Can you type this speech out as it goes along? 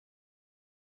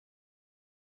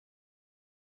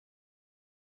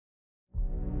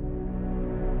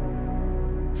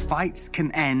fights can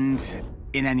end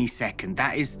in any second.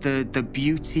 That is the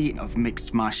beauty of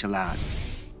mixed martial arts.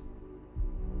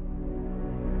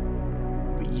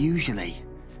 But usually,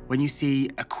 when you see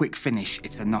a quick finish,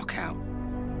 it's a knockout.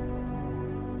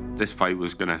 This fight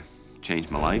was gonna change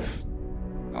my life.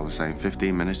 I was saying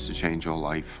 15 minutes to change your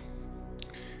life.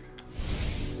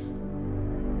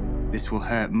 This will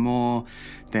hurt more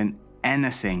than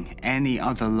anything, any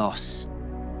other loss.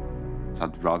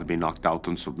 I'd rather be knocked out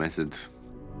than submitted.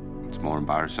 It's more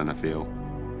embarrassing, I feel.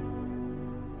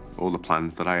 All the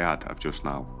plans that I had have just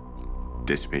now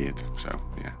disappeared, so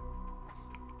yeah.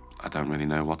 I don't really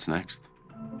know what's next.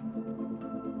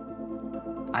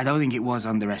 I don't think it was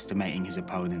underestimating his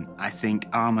opponent. I think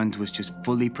Armand was just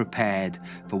fully prepared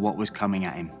for what was coming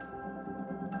at him.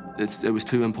 It was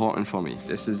too important for me.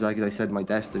 This is, like I said, my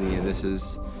destiny, and this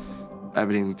is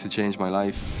everything to change my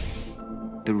life.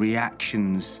 The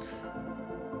reactions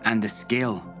and the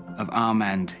skill of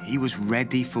Armand, he was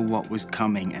ready for what was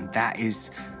coming, and that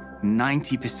is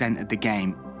 90% of the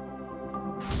game.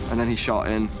 And then he shot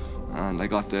in, and I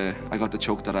got the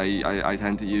choke that I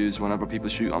tend to use whenever people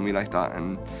shoot on me like that,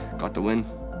 and got the win.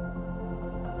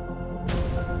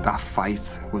 That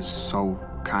fight was so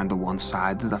kind of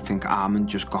one-sided. I think Armand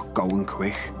just got going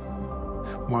quick.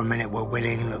 1 minute we're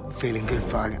winning, look, feeling good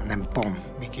for it, and then boom,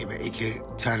 he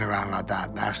could turn around like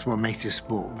that. That's what makes this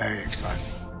sport very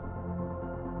exciting.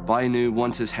 But I knew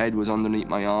once his head was underneath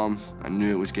my arm, I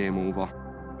knew it was game over.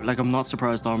 Like, I'm not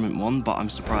surprised Armand won, but I'm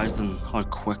surprised in how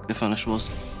quick the finish was.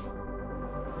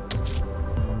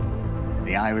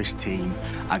 The Irish team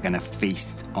are going to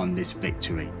feast on this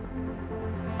victory.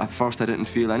 At first I didn't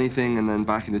feel anything, and then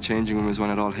back in the changing room is when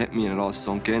it all hit me and it all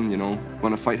sunk in, you know.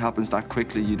 When a fight happens that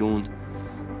quickly, you don't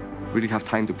really have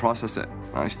time to process it.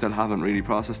 I still haven't really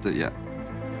processed it yet.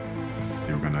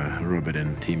 You're gonna rub it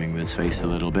in Team England's face a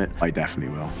little bit. I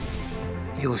definitely will.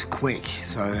 He was quick,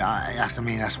 so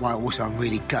that's why also I'm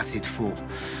really gutted for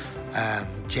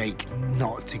Jake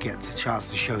not to get the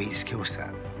chance to show his skill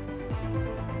set.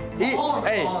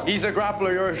 Hey, he's a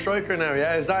grappler, you're a striker now,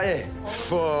 yeah? Is that it?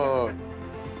 Fuck.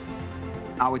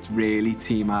 Now it's really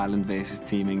Team Ireland versus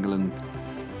Team England.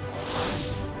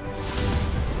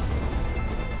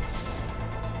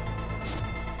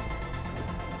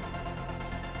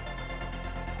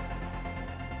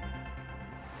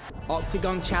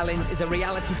 Oktagon Challenge is a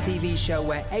reality TV show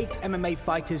where 8 MMA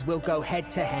fighters will go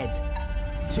head-to-head.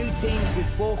 2 teams with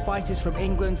 4 fighters from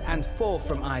England and 4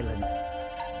 from Ireland.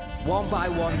 One by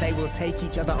one, they will take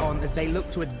each other on as they look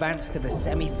to advance to the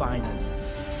semi-finals.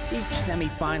 Each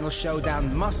semi-final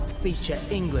showdown must feature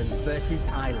England versus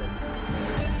Ireland.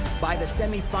 By the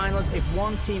semi-finals, if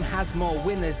one team has more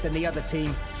winners than the other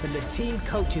team, then the team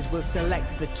coaches will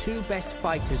select the 2 best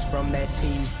fighters from their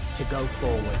teams to go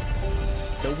forward.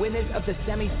 The winners of the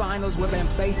semi-finals will then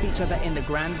face each other in the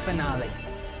grand finale,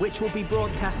 which will be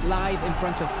broadcast live in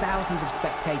front of thousands of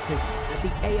spectators at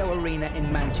the AO Arena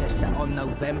in Manchester on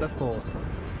November 4th.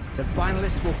 The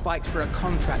finalists will fight for a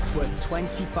contract worth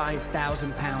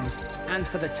 £25,000 and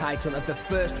for the title of the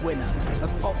first winner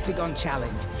of Oktagon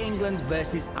Challenge, England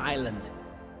versus Ireland.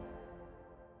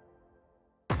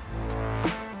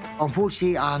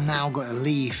 Unfortunately, I've now got to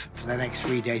leave for the next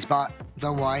 3 days, but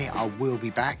don't worry, I will be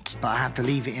back. But I have to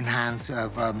leave it in hands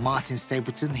of Martin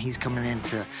Stapleton. He's coming in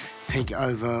to take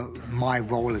over my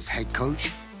role as head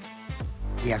coach.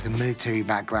 He has a military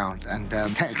background, and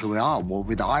technically we are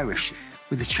with the Irish.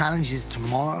 With the challenges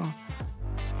tomorrow,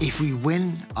 if we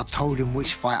win, I've told him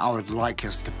which fight I would like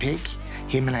us to pick.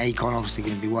 Him and Akonne obviously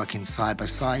going to be working side by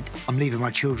side. I'm leaving my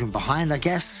children behind, I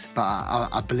guess, but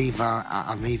I believe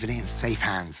I'm leaving it in safe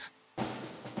hands.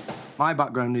 My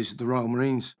background is the Royal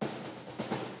Marines.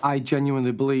 I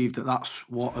genuinely believe that that's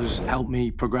what has helped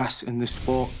me progress in this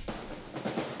sport.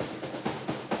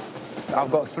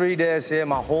 I've got 3 days here.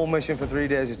 My whole mission for 3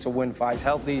 days is to win fights,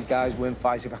 help these guys win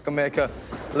fights. If I can make a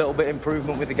little bit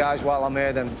improvement with the guys while I'm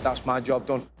here, then that's my job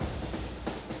done.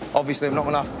 Obviously, I'm not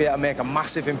going to have to be able to make a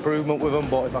massive improvement with them,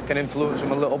 but if I can influence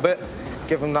them a little bit,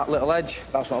 give them that little edge,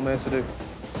 that's what I'm here to do.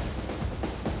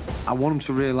 I want them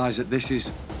to realise that this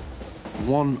is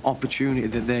one opportunity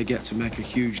that they get to make a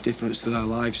huge difference to their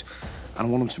lives, and I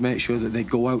want them to make sure that they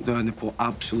go out there and they put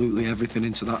absolutely everything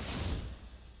into that.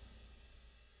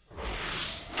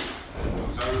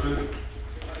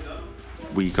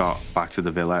 We got back to the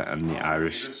villa and the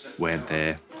Irish weren't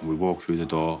there. We walked through the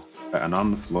door and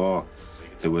on the floor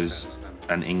there was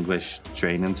an English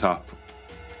training top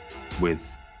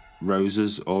with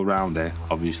roses all around it,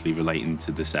 obviously relating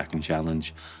to the second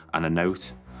challenge, and a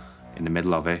note in the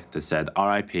middle of it that said,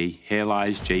 "R.I.P. Here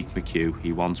lies Jake McHugh.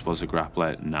 He once was a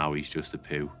grappler, now he's just a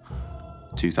poo.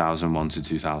 2001 to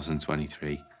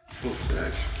 2023.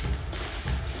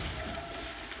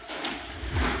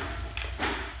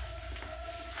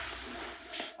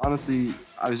 Honestly,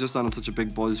 I was just on such a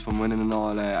big buzz from winning and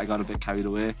all, I got a bit carried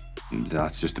away.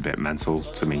 That's just a bit mental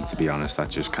to me, to be honest. That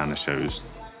just kind of shows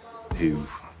who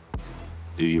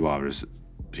you are as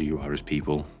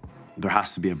people. There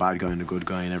has to be a bad guy and a good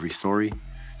guy in every story,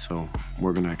 so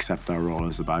we're going to accept our role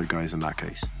as the bad guys in that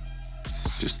case.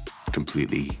 It's just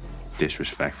completely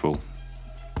disrespectful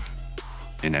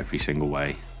in every single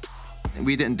way.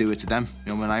 We didn't do it to them,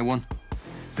 you know, when I won.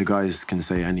 The guys can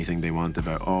say anything they want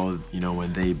about, oh, you know,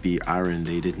 when they beat Aaron,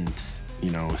 they didn't,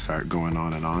 you know, start going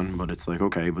on and on. But it's like,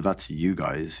 okay, but that's you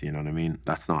guys, you know what I mean?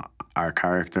 That's not our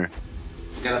character.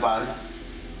 Forget about it.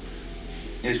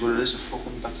 Here's what it is,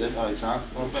 fucking, that's it, alright, Sam.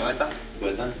 A bit like that.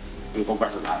 Good then. We'll go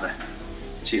back to that then.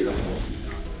 Cheer up.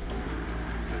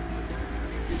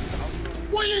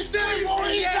 What you say,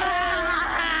 boys?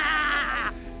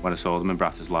 When I saw them in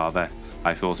Bratislava,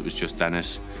 I thought it was just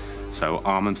Denis. So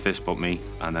Armand fist bumped me,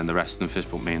 and then the rest of them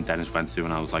fist bumped me, and Denis went to,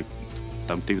 and I was like,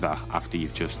 don't do that after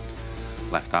you've just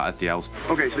left that at the L's.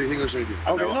 Okay, so you think it was really good?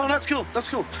 Okay, no, that's cool, that's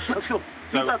cool, that's cool.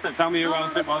 So, tell me who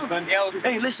else it was then.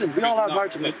 Hey, listen, we all had a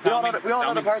part to play. We all had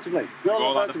a part to play. We all had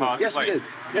a part to play. Yes, we did.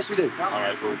 Yes, we did. All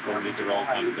right, well, these are all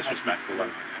kind of disrespectful then.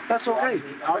 That's okay.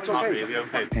 That's okay. Really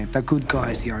okay. The good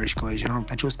guys, the Irish guys, you know,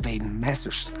 they're just plain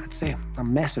messers. That's it. They're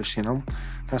messers, you know.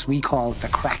 That's what we call the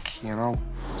crack, you know.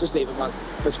 Just leave it, man.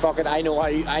 Because fucking, I know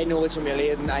it's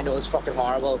humiliating. I know it's fucking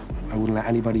horrible. I wouldn't let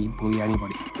anybody bully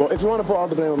anybody. Well, if you want to put all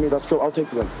the blame on me, that's cool. I'll take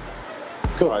the blame.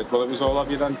 Cool. All right, well, it was all of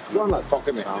you then. Go on, lad. Fuck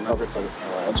it, mate. Fuck it.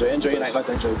 Enjoy your night, lad.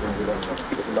 Enjoy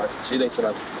your night. See you later,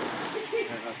 lad.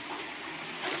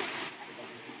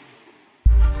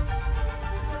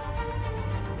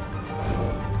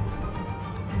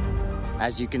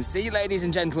 As you can see, ladies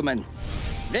and gentlemen,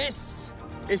 this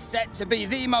is set to be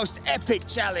the most epic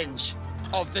challenge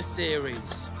of the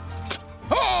series.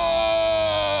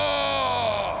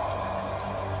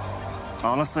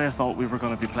 Honestly, I thought we were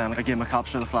going to be playing a game of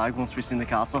capture the flag once we seen the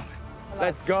castle.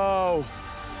 Let's go.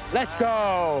 Let's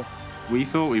go. We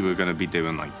thought we were going to be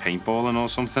doing like paintballing or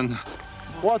something.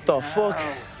 What the fuck?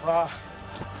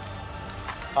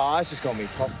 Oh, this is going to be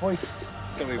tough, boy.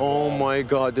 Oh my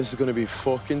God, this is going to be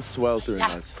fucking sweltering,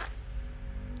 lads.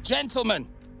 Gentlemen,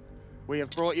 we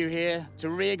have brought you here to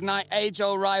reignite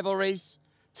age-old rivalries,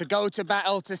 to go to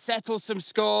battle, to settle some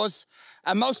scores,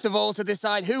 and most of all, to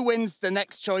decide who wins the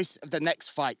next choice of the next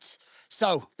fight.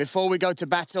 So, before we go to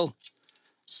battle,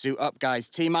 suit up, guys.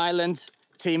 Team Ireland,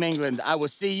 Team England, I will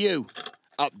see you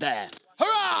up there.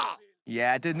 Hurrah!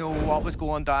 Yeah, I didn't know what was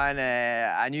going down.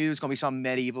 I knew there was going to be some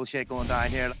medieval shit going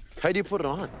down here. How do you put it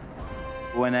on?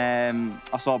 When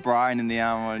I saw Brian in the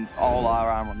armour and all our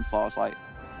armour on the floor, I was like,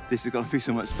 this is going to be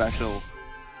so much special.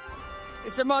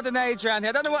 It's a modern age around here.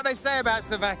 I don't know what they say about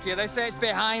Slovakia. They say it's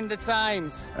behind the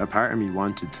times. A part of me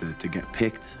wanted to get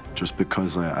picked just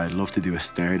because I'd love to do a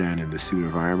stare down in the suit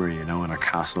of armour, you know, in a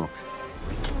castle.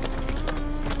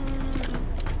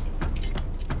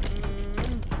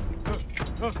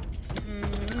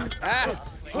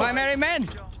 My merry men.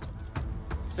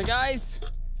 So, guys,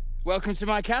 welcome to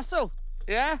my castle.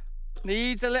 Yeah?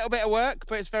 Needs a little bit of work,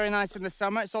 but it's very nice in the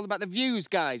summer. It's all about the views,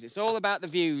 guys. It's all about the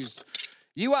views.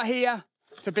 You are here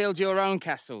to build your own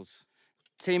castles.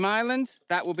 Team Ireland,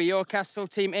 that will be your castle.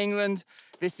 Team England,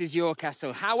 this is your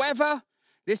castle. However,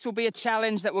 this will be a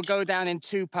challenge that will go down in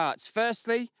two parts.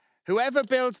 Firstly, whoever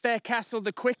builds their castle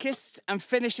the quickest and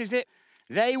finishes it,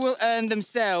 they will earn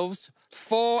themselves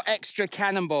 4 extra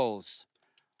cannonballs.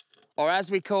 Or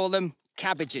as we call them,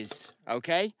 cabbages,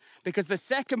 okay? Because the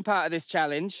second part of this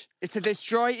challenge is to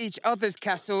destroy each other's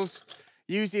castles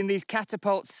using these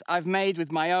catapults I've made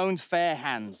with my own fair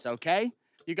hands, okay?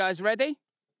 You guys ready?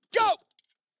 Go!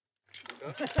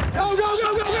 Go, go, go,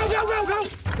 go, go, go, go, go!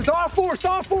 The door force,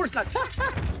 lads.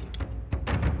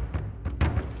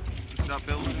 That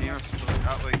building here,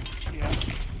 that way. Yeah.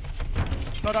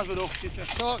 No, that's the door.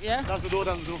 Talk, yeah? That's the door,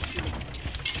 that's the door.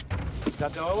 Is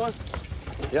that the other one?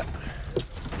 Yeah.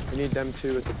 We need them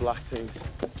two with the black things.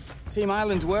 Team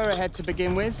Ireland were ahead to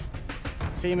begin with.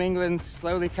 Team England's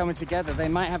slowly coming together. They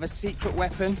might have a secret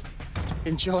weapon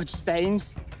in George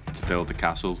Staines. To build the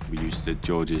castle, we used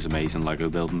George's amazing Lego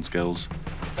building skills.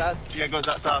 Sad? Yeah, goes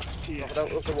that side. Yeah.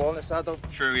 Up the wall on this side, though.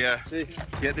 True, yeah. See?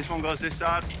 Yeah, this one goes this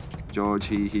side. George,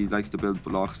 he likes to build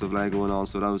blocks of Lego and all,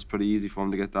 so that was pretty easy for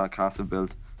him to get that castle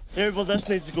built. Here, well, this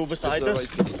needs to go beside this.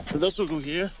 So this will go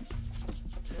here.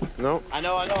 No. I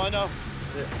know.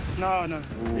 No.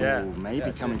 Yeah.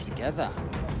 Maybe coming together.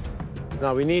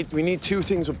 No, we need 2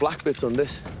 things with black bits on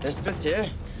this. This bit's here.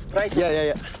 Right.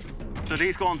 Yeah. So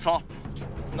these go on top.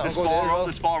 No,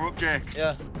 there's 4 up, Jake.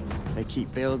 Yeah. They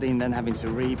keep building, then having to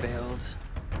rebuild.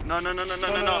 No.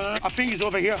 I think he's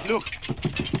over here. Look.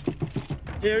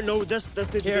 Here, no, this needs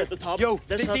to be at the top. Yo,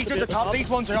 this these are the top. These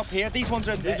ones are up here. These ones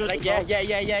are like, yeah.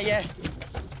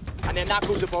 And then that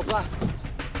goes above that.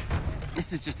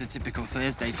 This is just a typical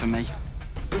Thursday for me.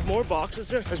 There's more boxes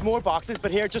here. There's more boxes, but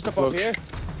here, just above here.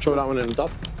 Throw that one in the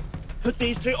top. Put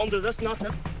these two under this, not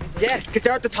them. Yeah, because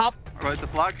they're at the top. Right, the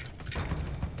flag.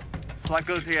 Flag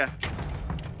goes here.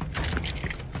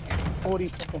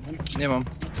 Yeah, Mum.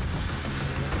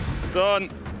 Done.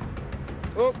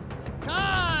 Oh.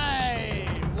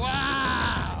 Time!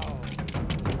 Wow!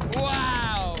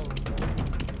 Wow!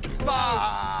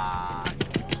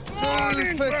 Close.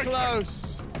 Super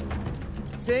close.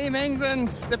 Team England,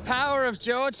 the power of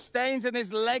George Staines and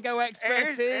his Lego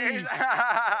expertise.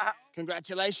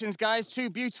 Congratulations, guys. 2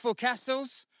 beautiful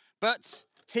castles, but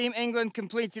Team England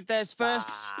completed theirs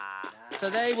first, so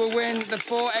they will win the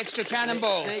 4 extra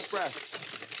cannonballs.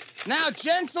 Now,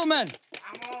 gentlemen,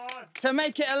 to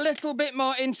make it a little bit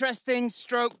more interesting,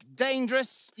 stroke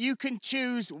dangerous, you can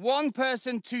choose one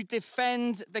person to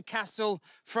defend the castle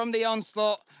from the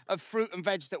onslaught of fruit and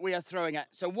veg that we are throwing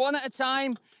at. So one at a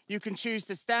time, you can choose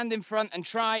to stand in front and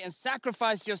try and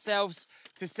sacrifice yourselves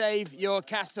to save your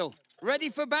castle. Ready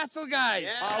for battle, guys?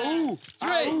 Yeah.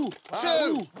 3,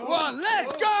 2, 1,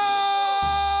 let's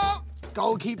go!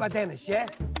 Goalkeeper Denis, yeah?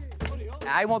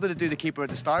 I wanted to do the keeper at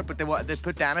the start, but they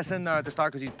put Denis in there at the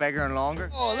start because he's bigger and longer.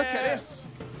 Oh, look at this.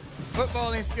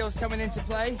 Footballing skills coming into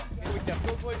play.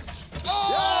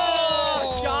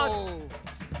 Oh! Shot!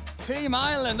 Team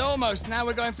Ireland, almost. Now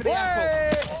we're going for the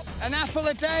apple. An apple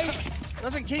a day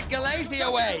doesn't keep Galazi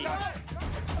away.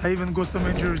 I even got some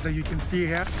injuries that you can see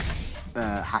here.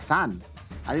 Hassan.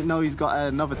 I didn't know he's got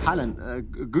another talent. A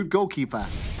good goalkeeper.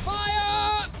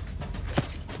 Fire!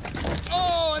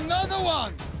 Oh, another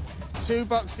one. 2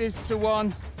 boxes to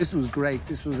 1. This was great.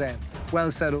 This was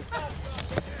well set up.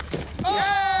 Oh,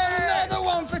 another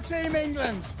one for Team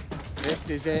England. This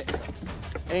is it.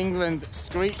 England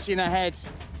screeching ahead.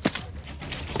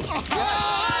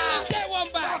 Oh, get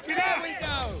one back. There we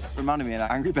go. Reminded me of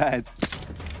Angry Birds.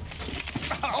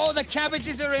 Oh, the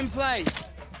cabbages are in play.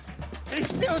 He's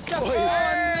still suffering.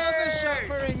 Oh, another shot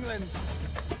for England.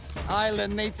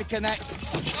 Ireland need to connect.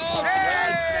 Oh,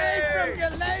 great save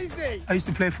from Galazi. I used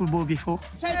to play football before.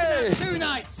 Taking out 2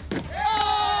 nights.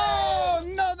 Oh,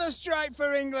 another strike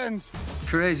for England.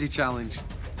 Crazy challenge.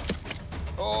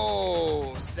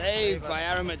 Oh, saved by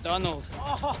Aaron McDonald.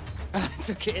 Oh.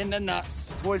 Took it in the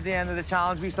nuts. Towards the end of the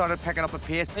challenge, we started picking up a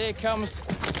pace. Here comes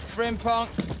Frimpong.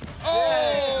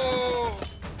 Oh!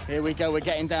 Here we go. We're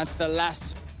getting down to the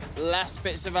last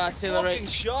bits of artillery. Fucking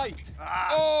shite.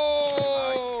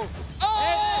 Oh!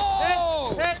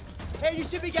 Oh! Hey, you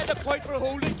should be getting the point for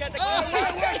holding. Get the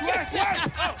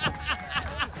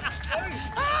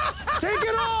Take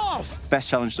it off! Best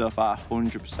challenge so far,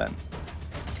 100%.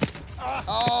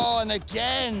 Oh, and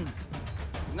again.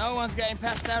 No one's getting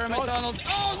past Aaron McDonald.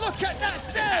 Oh, look at that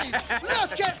save!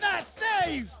 Look at that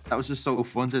save! That was just so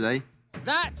fun today.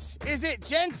 That is it,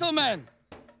 gentlemen.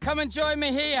 Come and join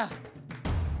me here.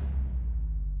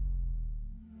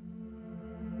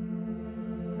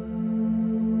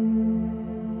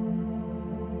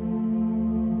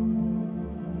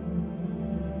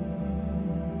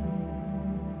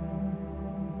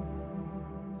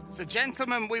 So,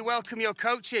 gentlemen, we welcome your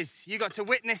coaches. You got to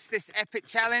witness this epic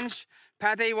challenge.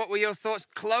 Paddy, what were your thoughts?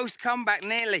 Close comeback,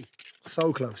 nearly.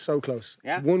 So close, so close.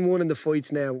 Yeah? It's 1-1 in the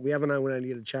fights now. We haven't won any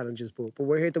of the challenges, but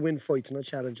we're here to win fights, not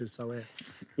challenges, so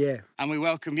yeah. And we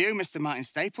welcome you, Mr. Martin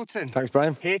Stapleton. Thanks,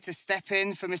 Brian. Here to step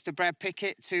in for Mr. Brad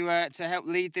Pickett to help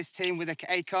lead this team with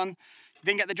Akonne.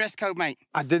 Didn't get the dress code, mate.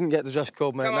 I didn't get the dress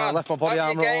code, mate. Come No, on. I left my body Up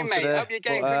armour your game, on mate. today. Up your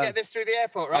game. Can get this through the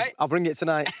airport, right? I'll bring it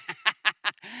tonight.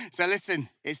 So listen,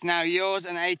 it's now yours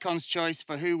and Akonne's choice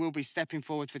for who will be stepping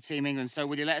forward for Team England. So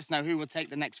will you let us know who will take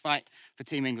the next fight for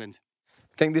Team England?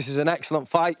 I think this is an excellent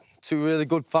fight. 2 really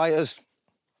good fighters.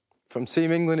 From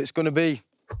Team England, it's going to be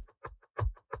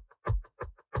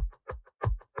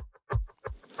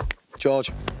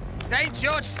George. St.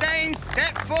 George Staines,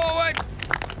 step forward.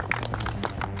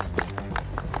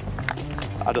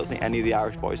 I don't think any of the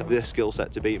Irish boys have the skill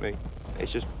set to beat me.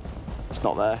 It's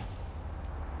not there.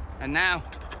 And now,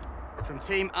 from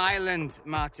Team Ireland,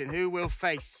 Martin, who will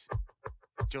face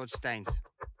George Staines?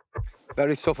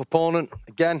 Very tough opponent.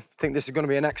 Again, I think this is going to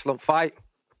be an excellent fight.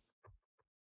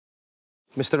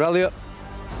 Mr. Elliott.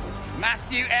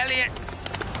 Matthew Elliott.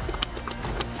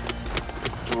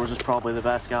 George is probably the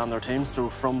best guy on their team, so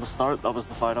from the start, that was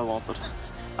the fight I wanted.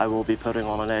 I will be putting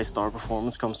on an A-star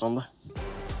performance come Sunday.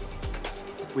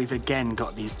 We've again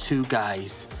got these 2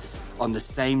 guys on the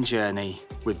same journey,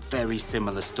 with very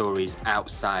similar stories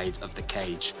outside of the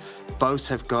cage. Both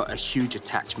have got a huge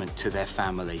attachment to their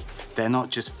family. They're not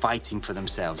just fighting for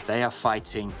themselves. They are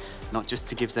fighting not just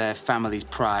to give their families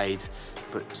pride,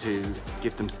 but to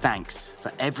give them thanks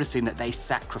for everything that they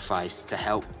sacrificed to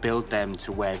help build them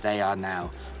to where they are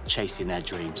now, chasing their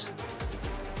dreams.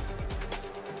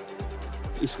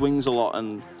 He swings a lot,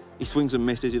 and he swings and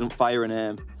misses. He doesn't fire and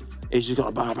aim. He's just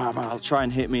gonna bah, bah, bah, try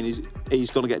and hit me, and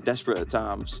he's gonna get desperate at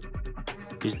times.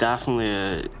 He's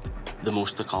definitely the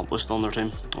most accomplished on their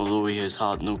team, although he has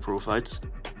had no pro fights.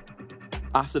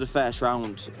 After the first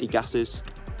round, he gasses,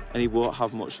 and he won't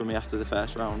have much for me after the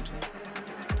first round.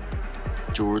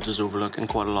 George is overlooking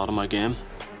quite a lot of my game.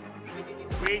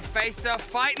 We face off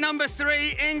fight number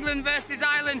 3, England versus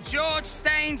Ireland, George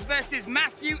Staines versus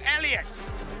Matthew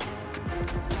Elliott.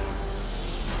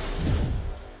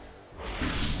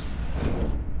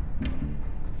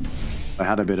 I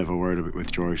had a bit of a word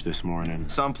with George this morning.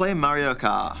 So I'm playing Mario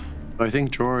Kart. I think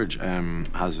George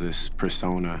has this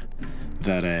persona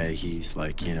that he's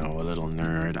like, you know, a little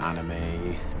nerd,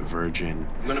 anime, virgin.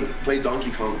 I'm gonna play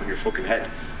Donkey Kong on your fucking head.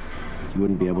 He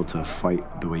wouldn't be able to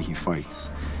fight the way he fights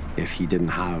if he didn't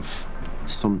have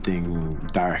something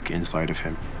dark inside of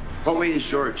him. What weight is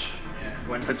George?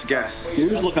 Let's guess. You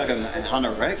just look like an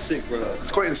anorexic, bro.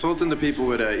 It's quite insulting to people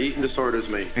with eating disorders,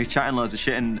 mate. He's chatting loads of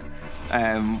shit, and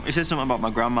he said something about my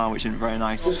grandma, which isn't very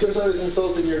nice. Just because I was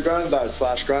insulting your granddad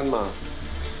slash grandma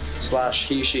slash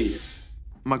he, she.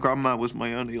 My grandma was my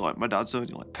dad's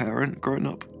only parent growing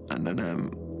up, and then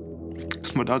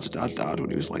because my dad's dad died when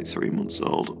he was like 3 months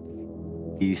old.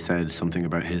 He said something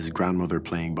about his grandmother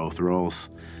playing both roles,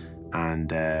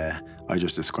 and I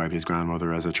just described his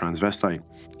grandmother as a transvestite.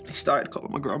 He started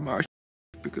calling my grandma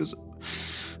because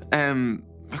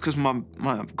my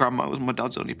grandma was my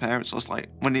dad's only parent, so it's like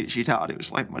when she died, it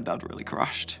was like my dad really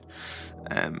crashed,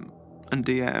 and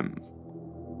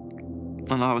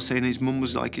I was saying his mum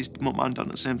was like his mum and dad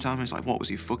at the same time. He's like, what was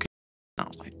he fucking? And I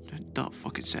was like, don't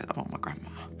fucking say that about my grandma.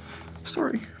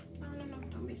 Sorry. No,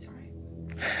 don't be sorry.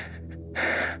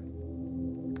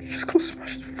 You're just gonna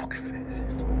smash his fucking face.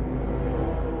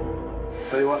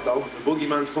 Tell you what though, the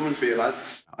boogeyman's coming for you, lad.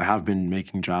 I have been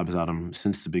making jabs at him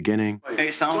since the beginning.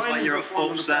 It sounds like you're an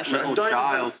upset little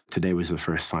child. Today was the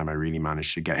first time I really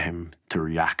managed to get him to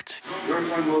react. Your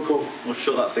time will go. We'll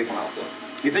shut that big mouth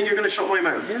up. You think you're gonna shut my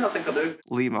mouth? Yeah, I think I do.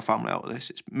 Leave my family out of this.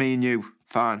 It's me and you,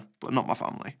 fine, but not my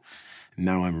family.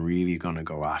 Now I'm really gonna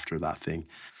go after that thing.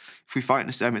 If we fight in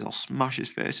the semis, I'll smash his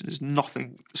face, and there's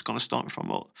nothing that's gonna stop me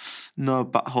from it. No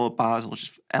hold bars, I'll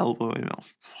just elbow him.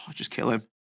 I'll just kill him.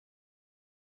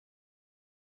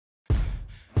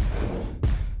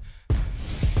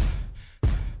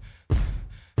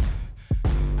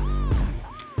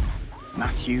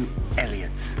 Matthew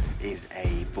Elliott is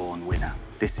a born winner.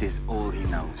 This is all he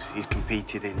knows. He's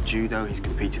competed in judo, he's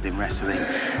competed in wrestling,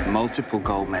 multiple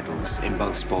gold medals in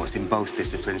both sports, in both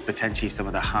disciplines, potentially some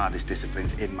of the hardest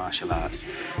disciplines in martial arts.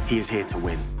 He is here to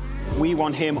win. We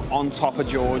want him on top of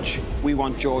George. We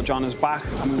want George on his back,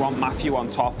 and we want Matthew on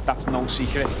top. That's no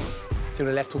secret. Do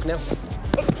the left hook now.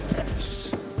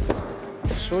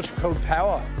 Such cold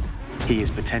power. He is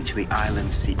potentially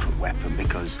Ireland's secret weapon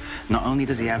because not only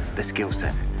does he have the skill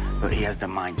set, but he has the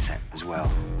mindset as well.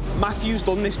 Matthew's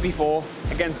done this before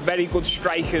against very good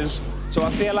strikers, so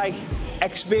I feel like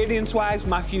experience-wise,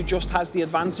 Matthew just has the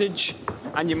advantage,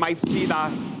 and you might see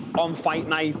that on fight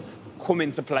night come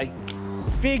into play.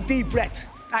 Big deep breath.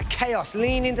 That chaos,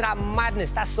 lean into that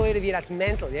madness, that side of you that's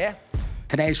mental, yeah?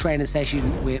 Today's training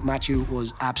session with Matthew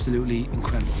was absolutely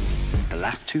incredible. The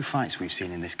last 2 fights we've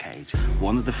seen in this cage,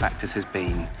 one of the factors has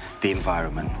been the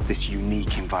environment, this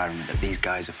unique environment that these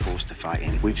guys are forced to fight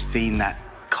in. We've seen that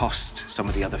cost some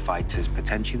of the other fighters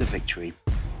potentially the victory.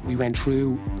 We went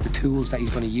through the tools that he's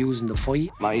going to use in the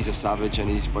fight. Matty's a savage, and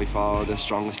he's by far the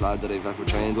strongest lad that I've ever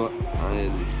trained with.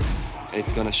 And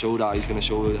it's going to show that. He's going to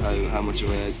show how much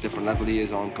of a different level he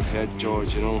is on compared to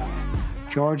George, you know.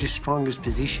 George's strongest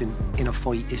position in a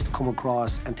fight is to come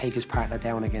across and take his partner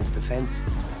down against the fence.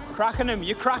 Cracking him,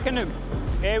 you're cracking him.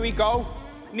 Here we go.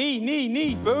 Knee, knee,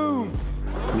 knee, boom.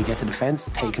 When we get to the fence,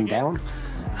 take him down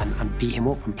and beat him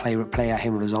up and play at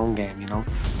him with his own game, you know.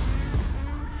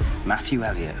 Matthew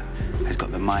Elliott has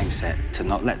got the mindset to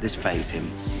not let this phase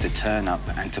him, to turn up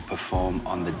and to perform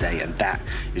on the day, and that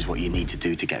is what you need to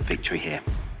do to get victory here.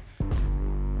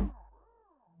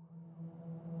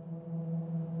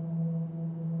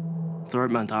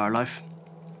 Throughout my entire life,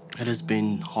 it has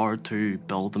been hard to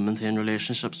build and maintain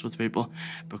relationships with people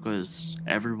because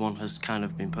everyone has kind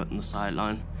of been put on the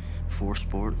sideline for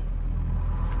sport.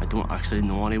 I don't actually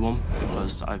know anyone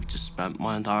because I've just spent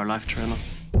my entire life training.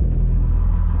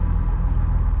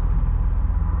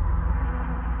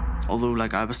 Although,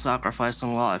 like, I was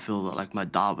sacrificing a lot, I feel that, like, my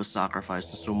dad was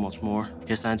sacrificing so much more.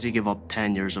 He essentially gave up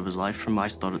 10 years of his life from I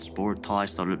started sport till I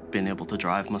started being able to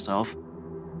drive myself.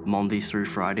 Monday through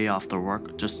Friday after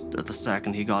work, just at the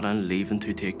second he got in, leaving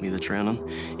to take me to training.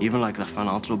 Even, like, the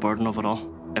financial burden of it all.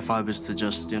 If I was to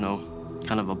just, you know,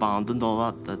 kind of abandon all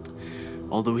that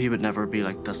although he would never be,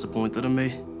 like, disappointed in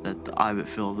me, that I would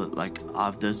feel that, like,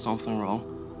 I've did something wrong.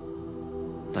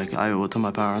 Like, I owe it to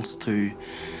my parents to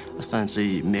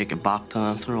essentially make it back to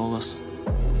them through all this.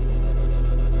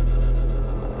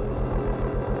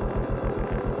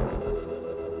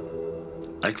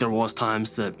 Like, there was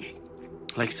times that,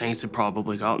 like, things had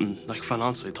probably gotten, like,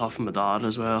 financially tough for my dad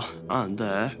as well. And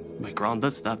my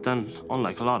granddad stepped in on,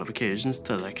 like, a lot of occasions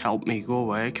to, like, help me go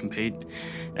away, compete,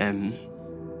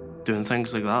 doing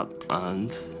things like that.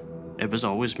 And it was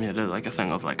always made it, like, a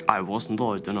thing of, like, I wasn't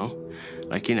allowed, you know?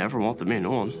 Like, he never wanted me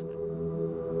known.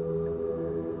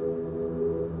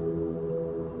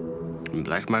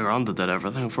 Like, my granddad did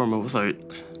everything for me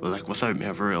without me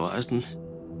ever realising.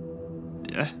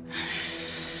 Yeah.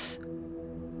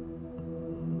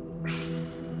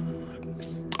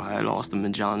 I lost him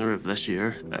in January of this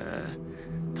year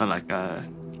to, like, a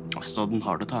sudden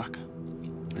heart attack.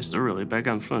 It's a really big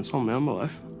influence on me in my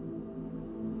life.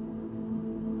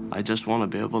 I just want to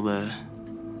be able to,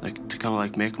 like, kind of,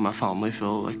 like, make my family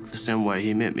feel, like, the same way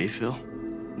he made me feel.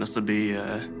 This would be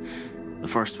the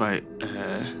first fight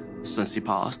since he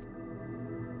passed.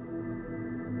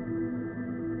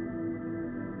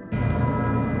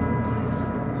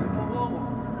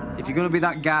 If you're going to be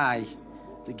that guy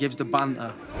that gives the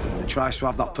banter, that tries to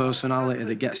have that personality,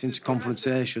 that gets into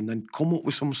confrontation, then come up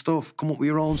with some stuff. Come up with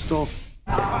your own stuff.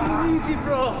 Easy,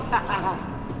 bro.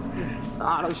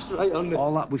 Straight on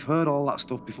all that, we've heard all that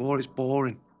stuff before. It's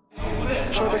boring.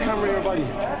 Show the camera your body.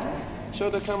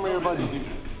 Show the camera your body.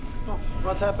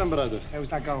 What happened, brother? How's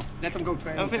that go? Let them go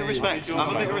train. Have a bit of respect.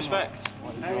 Have a bit of respect.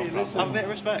 Hey, listen. Have a bit of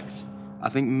respect. I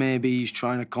think maybe he's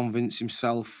trying to convince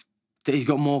himself that he's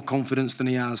got more confidence than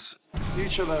he has. You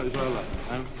chill out as well,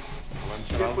 lad.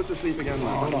 Get put to sleep again,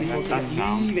 lad.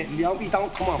 Leave it. You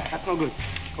don't come on. That's no good.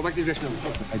 Go back to the dressing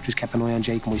room. I just kept an eye on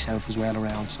Jake and myself as well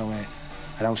around, so I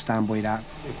don't stand by that.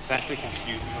 It's pathetic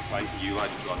excuse for placing you like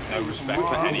you've got no respect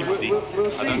for anybody.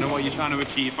 I don't know what you're trying to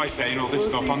achieve by saying all this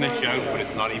stuff on this show, but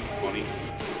it's not even funny.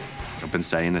 I've been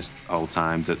saying this whole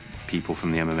time that people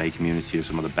from the MMA community are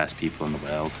some of the best people in the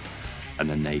world, and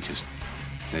then they just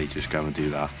go and do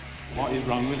that. What is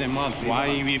wrong with him, lads? Why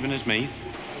are you even his mate?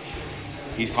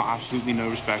 He's got absolutely no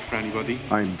respect for anybody.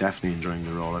 I'm definitely enjoying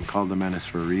the role. I'm called the Menace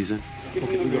for a reason.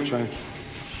 Okay, we got trying.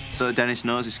 So Denis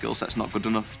knows his skill set's not good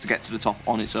enough to get to the top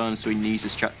on its own, so he needs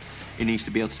this chat. He needs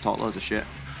to be able to talk loads of shit.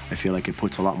 I feel like it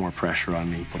puts a lot more pressure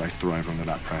on me, but I thrive under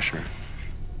that pressure.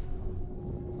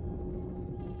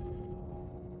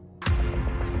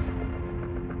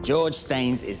 George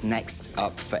Staines is next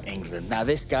up for England. Now,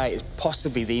 this guy is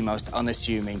possibly the most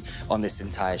unassuming on this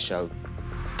entire show.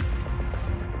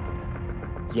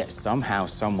 Yet somehow,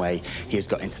 someway, he has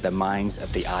got into the minds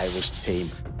of the Irish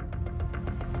team.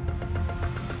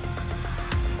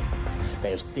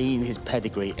 They have seen his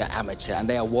pedigree at amateur, and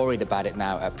they are worried about it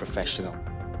now at professional.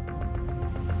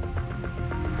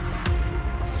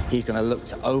 He's going to look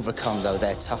to overcome, though,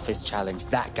 their toughest challenge.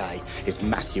 That guy is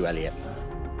Matthew Elliott.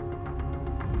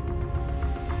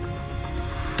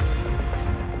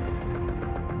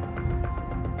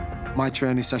 My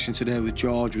training session today with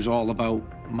George was all about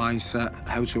mindset,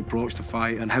 how to approach the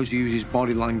fight, and how to use his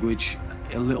body language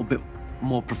in a little bit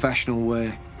more professional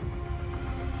way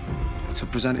to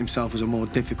present himself as a more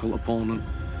difficult opponent.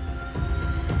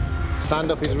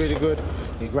 Stand up is really good,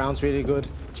 your ground's really good.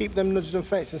 Keep them nudged and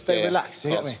feints and stay relaxed,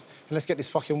 you get me? And let's get this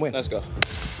fucking win. Let's go.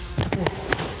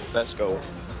 Let's go.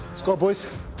 Let's go, boys.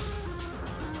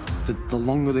 The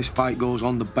longer this fight goes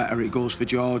on, the better it goes for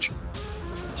George.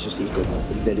 It's just he's good,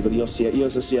 he's very good. You'll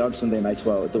also see on Sunday night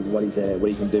what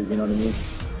he can do, you know what I mean?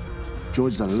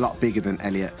 George is a lot bigger than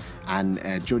Elliott, and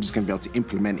George is going to be able to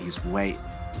implement his weight.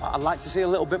 I'd like to see a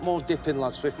little bit more dipping,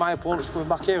 lads. So if my opponent's coming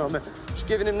back here, I'm just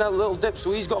giving him that little dip,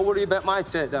 so he's got to worry about my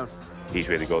takedown. He's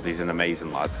really good. He's an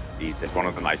amazing lad. He's one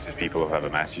of the nicest people I've ever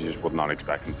met. You just would not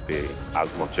expect him to be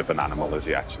as much of an animal as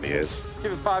he actually is.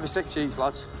 Give it 5 or 6 each,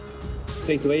 lads.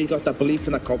 Straight away, he got that belief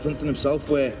and that confidence in himself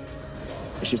where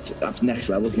it's just at next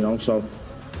level, you know, so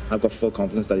I've got full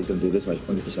confidence that he can do this, like,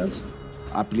 100%.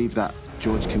 I believe that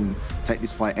George can take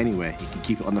this fight anywhere. He can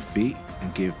keep it on the feet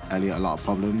and give Elliott a lot of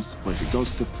problems, but if it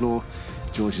goes to the floor,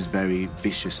 George is very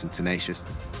vicious and tenacious.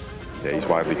 Yeah, he's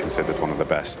widely considered one of the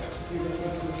best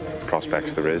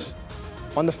prospects there is.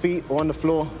 On the feet or on the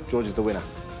floor, George is the winner.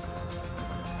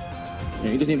 Yeah,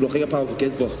 he doesn't even look like a powerful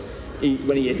kid, but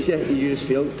when he hits you, you just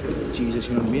feel, Jesus,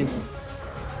 you know what I mean?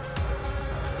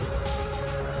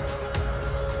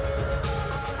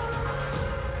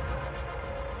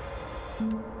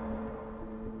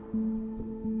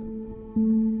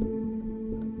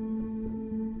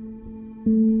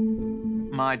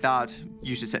 My dad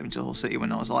used to take me to Hull City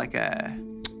when I was like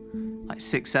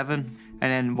 6, 7,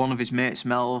 and then one of his mates,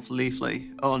 Mel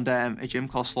Leafley, owned a gym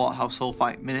called Slaughterhouse Hull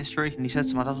Fight Ministry, and he said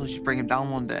to my dad, "Let's just bring him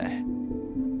down one day."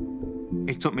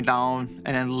 He took me down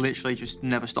and then literally just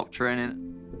never stopped training.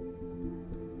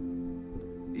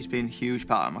 He's been a huge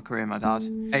part of my career, my dad.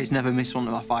 He's never missed one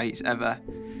of my fights ever,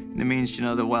 and it means, you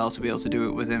know, the world to be able to do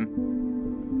it with him.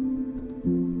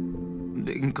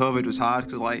 And COVID was hard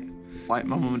because like my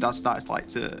mum and dad started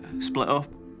to split up,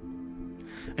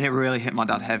 and it really hit my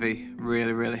dad heavy.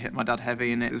 Really hit my dad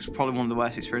heavy, and it was probably one of the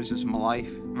worst experiences of my life.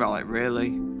 Like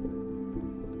really,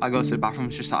 I go to the bathroom,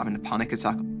 just start having a panic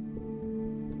attack.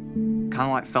 Kind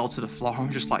of like fell to the floor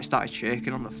and just like started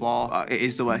shaking on the floor. It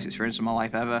is the worst experience of my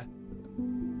life ever.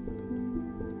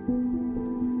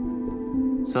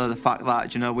 So the fact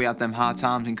that, you know, we had them hard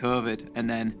times in COVID, and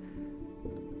then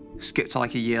skip to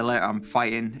like a year later, I'm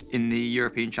fighting in the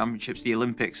European Championships, the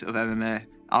Olympics of MMA.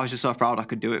 I was just so proud I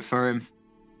could do it for him.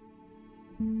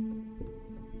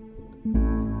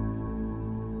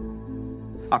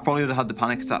 I probably would have had the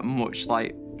panic attack much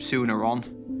like sooner on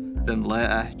than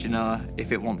later, do you know,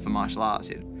 if it weren't for martial arts.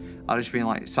 I'd just been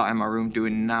like sat in my room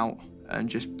doing now and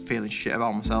just feeling shit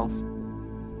about myself.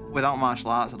 Without martial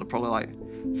arts, I'd have probably like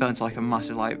fell into like a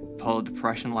massive like polar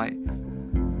depression. Like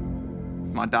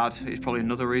my dad is probably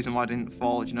another reason why I didn't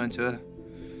fall, you know, into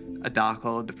a dark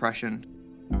hole of depression.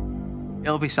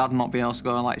 It'll be sad not being able to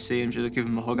go and like see him, just give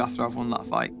him a hug after I've won that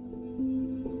fight.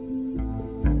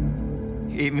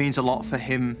 It means a lot for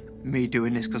him, me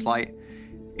doing this, because like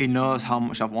he knows how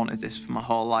much I've wanted this for my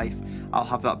whole life. I'll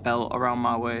have that belt around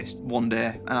my waist one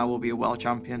day and I will be a world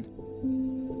champion.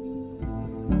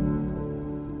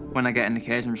 When I get in the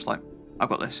cage, I'm just like, I've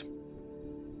got this.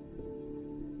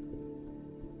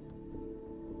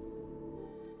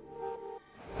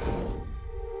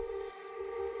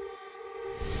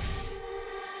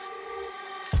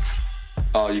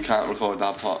 Oh, you can't record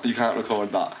that part. You can't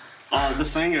record that. The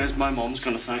thing is, my mum's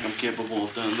gonna think I'm capable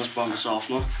of doing this by myself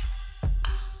now.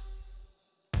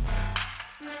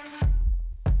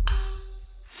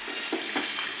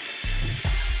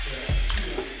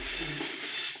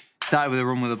 Started with a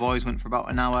run with the boys, went for about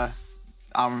an hour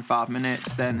and 5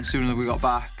 minutes. Then as soon as we got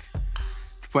back,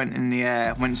 went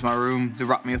into my room. They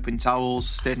wrapped me up in towels,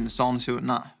 stayed in the sauna suit and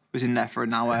that. Was in there for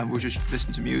an hour. We were just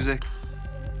listening to music.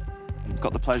 I've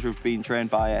got the pleasure of being trained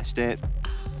by State.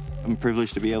 I'm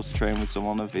privileged to be able to train with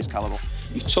someone of his calibre.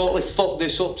 You totally fucked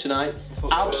this up tonight.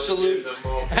 Absolute.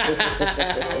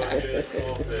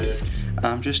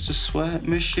 I'm just a sweat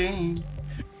machine.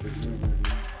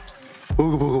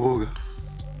 Booga, booga, booga.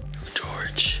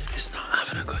 George is not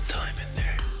having a good time in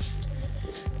there.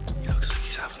 He looks like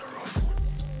he's having a rough one.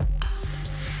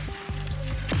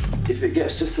 If it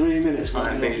gets to 3 minutes,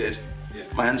 I'm needed. Yeah.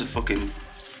 My hands are fucking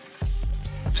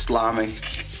slimy.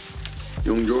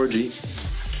 Young Georgie.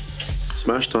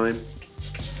 Smash time.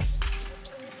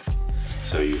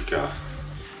 So you've got...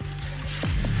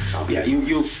 Yeah,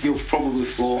 you'll probably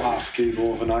floor half kilo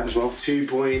overnight as well.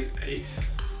 2.8.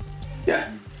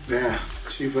 Yeah. Yeah.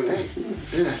 2.8.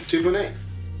 Yeah, 2.8.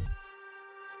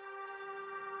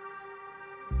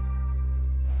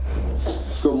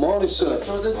 Good morning, sir.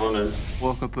 Morning.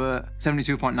 Woke up at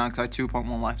 72.9 because I had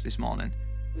 2.1 left this morning.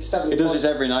 He does this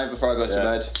every night before I go to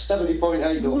bed.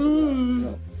 70.8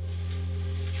 though.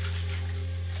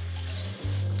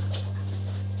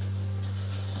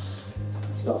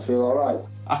 Does that feel alright?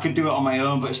 I could do it on my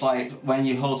own, but it's like when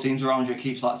your whole team's around you, it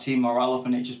keeps that team morale up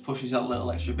and it just pushes that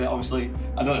little extra bit. Obviously,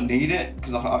 I don't need it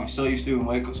because I'm so used to doing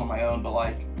weight cuts on my own, but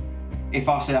like, if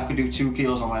I say I could do 2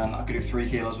 kilos on my own, I could do 3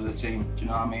 kilos with a team. Do you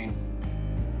know what I mean?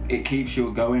 It keeps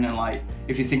you going, and like,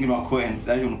 if you're thinking about quitting,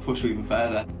 they're going to push you even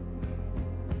further.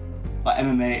 Like,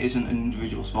 MMA isn't an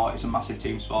individual sport, it's a massive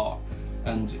team sport.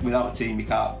 And without a team, you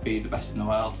can't be the best in the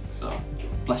world. So,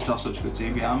 blessed to have such a good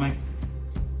team behind me.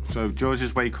 So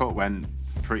George's weight cut went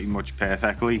pretty much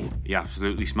perfectly. He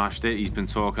absolutely smashed it. He's been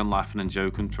talking, laughing and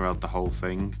joking throughout the whole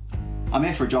thing. I'm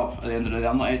here for a job at the end of the day.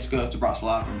 I'm not here to go to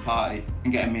Bratislava and party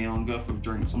and get a meal and go for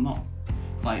drinks. I'm not.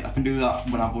 Like, I can do that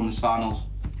when I've won this finals.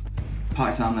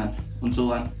 Party time then. Until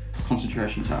then,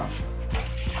 concentration time.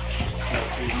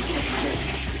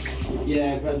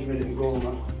 Yeah, Ben's ready to go,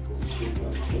 man.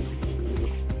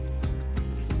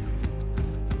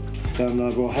 Damn,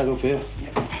 now go head up here.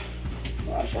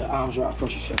 Arms right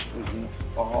across your chest, please.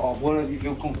 Or wherever you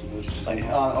feel comfortable. Just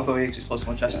I'll go here because it's close to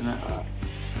my chest, isn't it?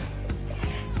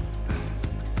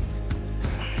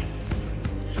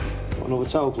 Another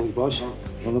towel, please, boys.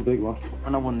 Another big one.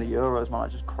 When I won the Euros, man, I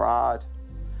just cried.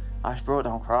 I just broke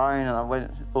down crying, and I went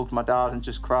and hugged my dad and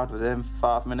just cried with him for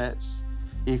 5 minutes.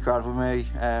 He cried with me.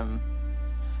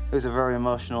 It was a very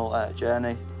emotional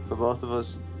journey for both of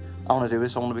us. I want to do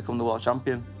this. I want to become the world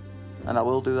champion, and I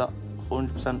will do that.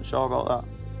 100% sure about that.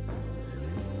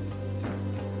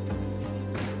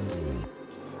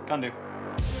 Can do.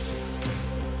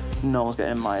 No one's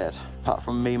getting in my head, apart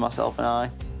from me, myself, and I.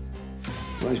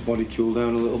 Let his body cool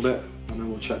down a little bit, and then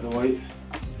we'll check the weight.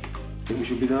 I think we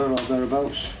should be there or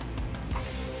thereabouts.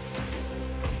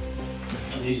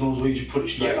 And these ones where you just put it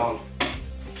straight on.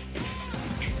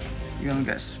 You're gonna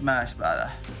get smashed by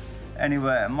that.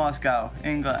 Anywhere, Moscow,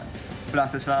 England,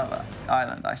 Bratislava,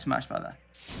 Ireland, I smashed by that.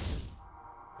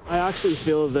 I actually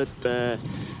feel that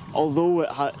although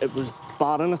it was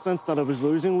bad in a sense that I was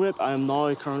losing weight, I am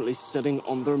now currently sitting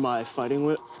under my fighting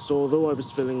weight. So although I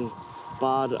was feeling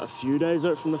bad a few days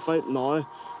out from the fight, now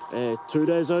 2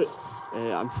 days out,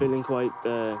 I'm feeling quite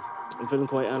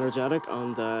energetic,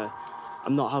 and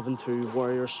I'm not having to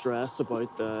worry or stress about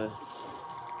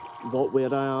what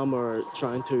weight I am or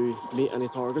trying to meet any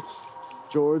targets.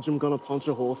 George, I'm gonna punch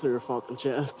a hole through your fucking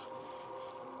chest.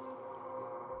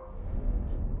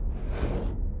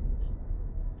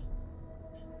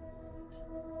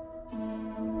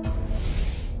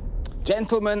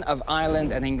 Gentlemen of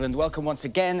Ireland and England, welcome once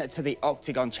again to the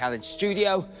Oktagon Challenge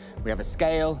studio. We have a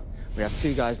scale, we have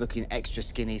two guys looking extra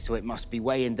skinny, so it must be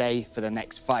weigh-in day for the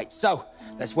next fight. So,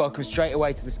 let's welcome straight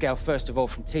away to the scale, first of all,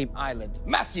 from Team Ireland,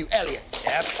 Matthew Elliott.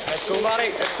 Yep, let's go,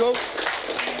 Matty, let's go.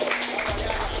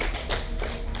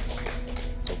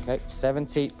 Okay,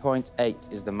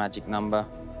 70.8 is the magic number.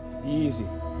 Easy.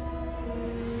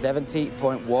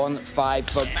 70.15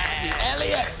 for Matthew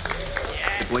Elliott.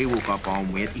 The boy woke up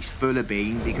on weight. He's full of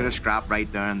beans. He could have scrapped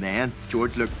right there and then.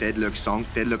 George did look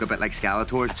sunk, did look a bit like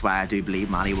Skeletor. That's why I do believe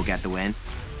Matty will get the win.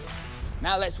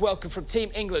 Now let's welcome from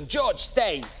Team England, George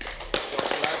Staines.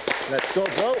 Let's go,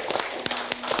 bro.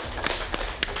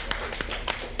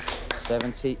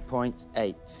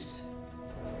 70.8.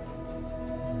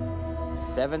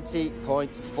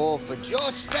 70.4 for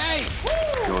George Staines.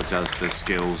 George has the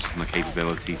skills and the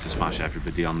capability to smash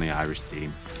everybody on the Irish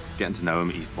team. Getting to know him,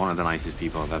 he's one of the nicest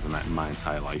people I've ever met in my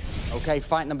entire life. Okay,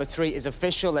 fight number 3 is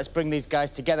official. Let's bring these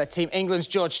guys together. Team England's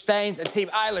George Staines and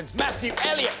Team Ireland's Matthew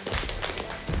Elliott.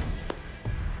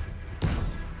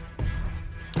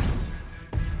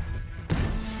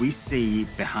 We see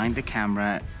behind the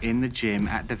camera in the gym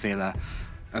at the Villa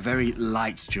a very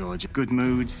light George. Good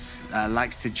moods,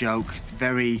 likes to joke,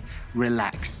 very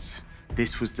relaxed.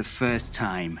 This was the first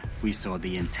time we saw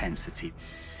the intensity.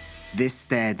 This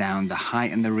stare down, the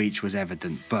height and the reach was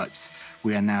evident, but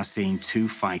we are now seeing two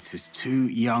fighters, two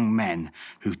young men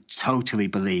who totally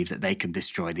believe that they can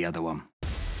destroy the other one.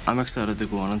 I'm excited to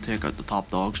go in and take out the top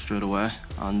dog straight away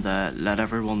and let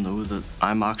everyone know that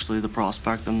I'm actually the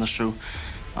prospect in the show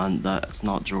and that it's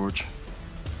not George.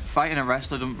 Fighting a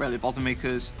wrestler doesn't really bother me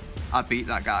because I beat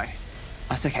that guy.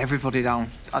 I take everybody down.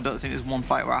 I don't think there's one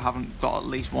fight where I haven't got at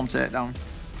least one takedown.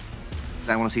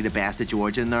 I want to see the best of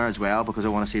George in there as well because I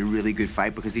want to see a really good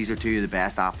fight because these are two of the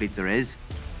best athletes there is.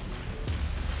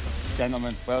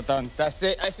 Gentlemen, well done. That's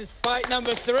it. This is fight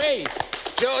number 3.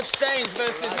 George Staines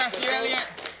versus Matthew Elliott.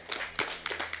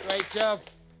 Great job.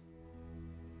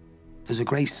 There's a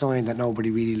great sign that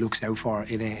nobody really looks out for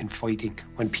in fighting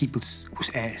when people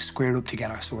square up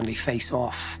together. So when they face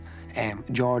off,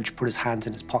 George put his hands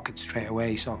in his pocket straight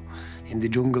away. So in the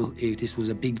jungle, if this was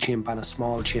a big chimp and a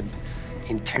small chimp,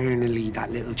 internally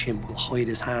that little chimp will hide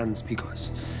his hands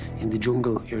because in the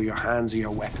jungle, your hands are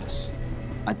your weapons.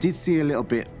 I did see a little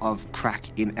bit of crack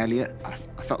in Elliott. I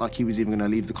felt like he was even going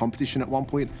to leave the competition at one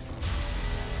point.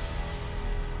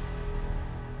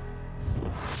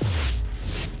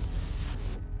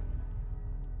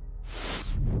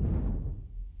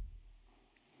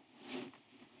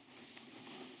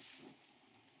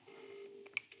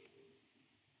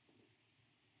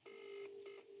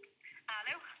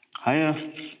 Hiya,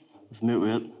 I've met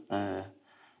with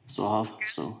so I have,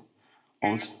 so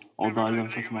all dialed in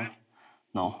for tomorrow.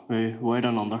 No, we weighed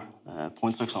in under,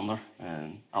 0.6 under,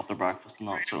 after breakfast and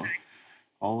that, so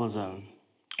all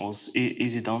is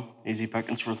easy done, easy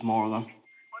pickings for tomorrow then.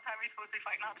 What time are you supposed to be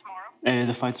fighting at tomorrow?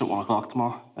 The fight's at 1 o'clock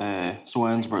tomorrow, so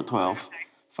ends about 12.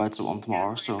 Fight's at 1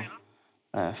 tomorrow, so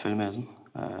feel amazing,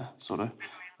 sort of.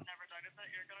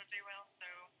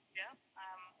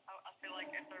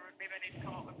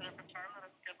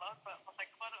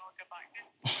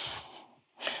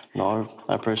 No,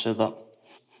 I appreciate that.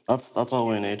 That's all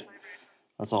we need.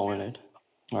 That's all we need.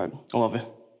 All right, I love you.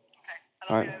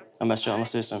 All right, I miss you. I'll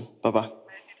see you soon. Bye-bye.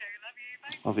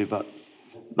 Love you, but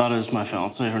that is my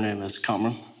fiance. Her name is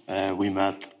Cameron. We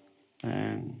met,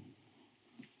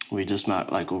 we just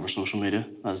met like over social media,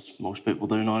 as most people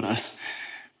do nowadays.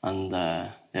 And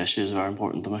yeah, she is very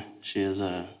important to me. She's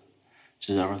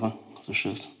everything. So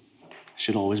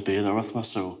she'll always be there with me.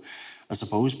 So I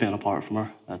suppose being apart from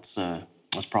her,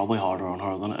 it's probably harder on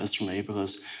her than it is for me,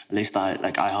 because at least I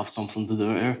have something to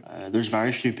do here. There's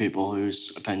very few people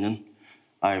whose opinion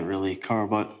I really care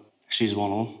about. She's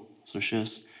one of them. So she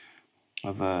is.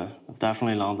 I've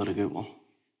definitely landed a good one.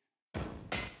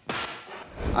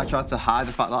 I tried to hide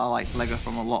the fact that I liked Lego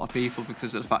from a lot of people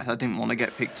because of the fact I didn't want to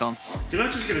get picked on. Did I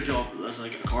just get a job as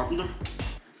like a carpenter?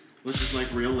 This is like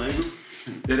real Lego.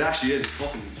 It actually is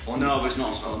fucking fun. No, but it's not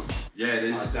as fun. Yeah, it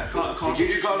is. Did you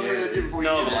do carpenter before?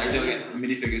 No, but like doing it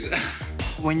minifigures.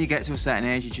 When you get to a certain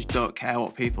age, you just don't care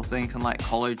what people think. And like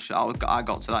college, I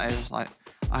got to that age, I was like,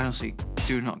 I honestly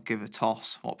do not give a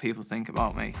toss what people think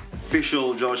about me.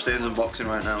 Official George Staines unboxing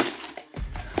right now.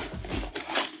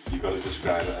 You've got to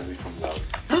describe it as it comes out.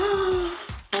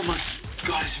 Oh my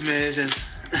god, it's amazing.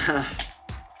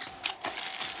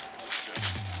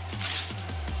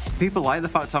 People like the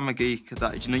fact I'm a geek,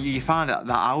 that, you know, you find that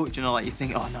out, you know, like you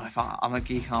think, oh no, if I'm a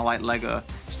geek and I like Lego,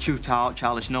 it's too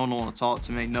childish, no one will want to talk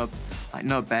to me, no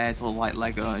bears will like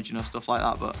Lego, you know, stuff like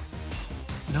that, but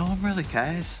no one really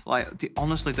cares. Like, they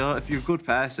honestly don't. If you're a good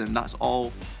person, that's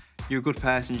all. You're a good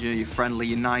person, you know, you're friendly,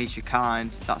 you're nice, you're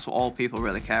kind, that's what all people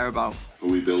really care about.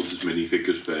 We build as many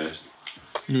figures first.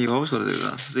 Yeah, you've always got to do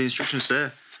that. The instructions say.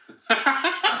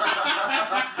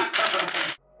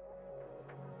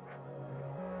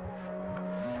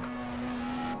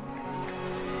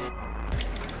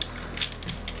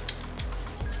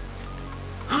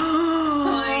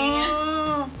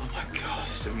 Oh my god,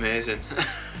 it's amazing.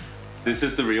 This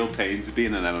is the real pain to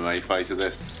being an MMA fighter,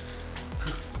 this.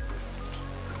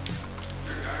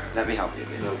 Let me help you,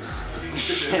 man.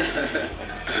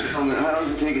 How long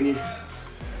is it taking you?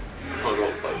 I've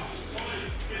got like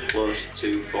close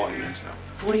to 40 minutes now.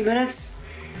 40 minutes?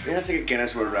 Yeah, that's like a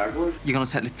Guinness World Record. You're gonna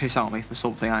take the piss out of me for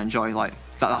something I enjoy, like,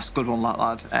 that's a good one, that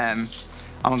lad. I'm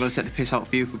gonna take the piss out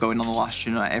for you for going on the lash,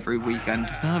 you know, every weekend.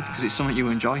 No, because it's something you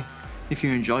enjoy. If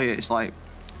you enjoy it, it's like,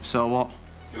 so what?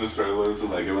 He's gonna throw loads of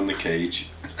Lego in the cage.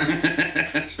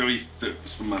 So he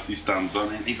stands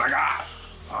on it and he's like, ah!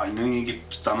 Oh, you know, you get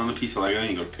stand on a piece of Lego and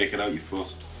you gotta pick it out your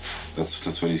foot.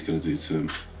 That's what he's gonna do to him.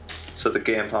 So the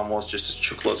game plan was just to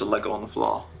chuck loads of Lego on the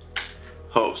floor.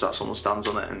 Hopes that someone stands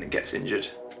on it and it gets injured.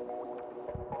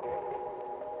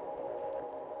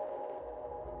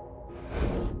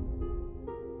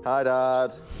 Hi,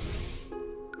 Dad.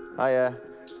 Hiya.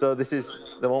 So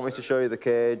they want me to show you the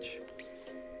cage.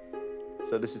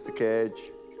 So this is the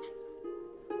cage.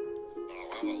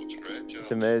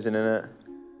 It's amazing, isn't it?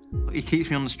 He keeps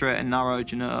me on the straight and narrow,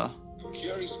 do you know? I'm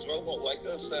curious as well, what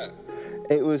Lego's that?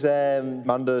 It was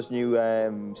Mando's new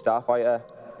Starfighter.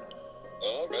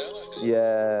 Oh, really?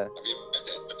 Yeah. Have you met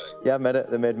it today? Yeah, I met it.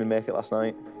 They made me make it last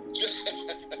night.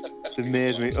 They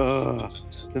made me,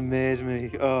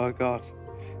 oh God.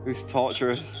 It was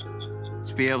torturous.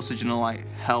 To be able to, you know, like,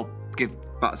 help give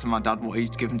back to my dad what he's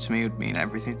given to me would mean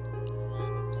everything.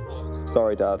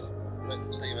 Sorry, Dad.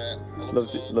 See you, mate.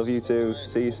 Love you too.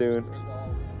 See you soon.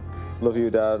 Love you,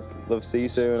 Dad. See you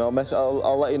soon. I'll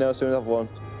let you know as soon as I've won.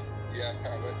 Yeah,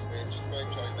 can't wait to meet you.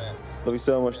 Enjoy, mate. Love you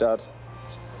so much, Dad.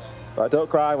 Right, don't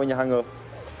cry when you hang up.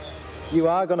 You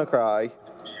are gonna cry.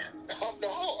 I'm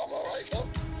not. I'm all right,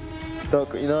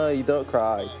 look. You don't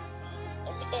cry.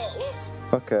 I'm not, look.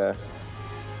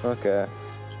 Okay.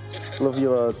 Love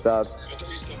you loads, Dad.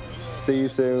 See you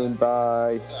soon.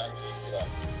 Bye.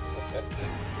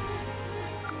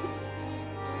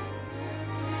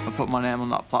 I put my name on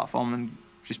that platform and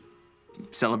just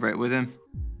celebrate with him.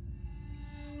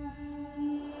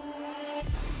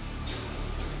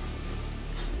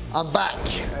 I'm back.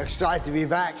 Excited to be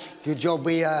back. Good job.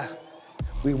 We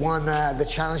won the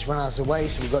challenge when I was away,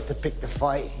 so we got to pick the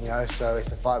fight. You know, so it's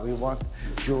the fight we won.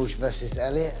 George versus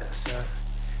Elliot. So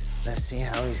let's see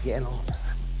how he's getting on.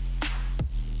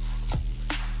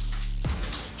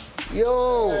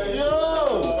 Yo!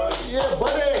 Yeah,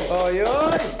 buddy! Oh,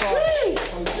 yo!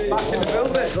 Back in the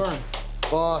building.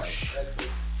 Bosh.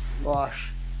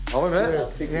 Oh,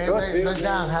 mate. Yeah, man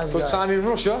down. How's it Good going? time in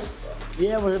Russia?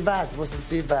 Yeah, it wasn't bad. It wasn't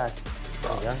too bad.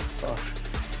 There you go. Bosh.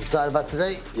 Excited about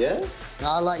today? Yeah.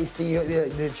 I like you see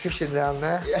the nutrition down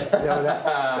there.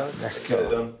 Yeah. Let's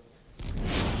go.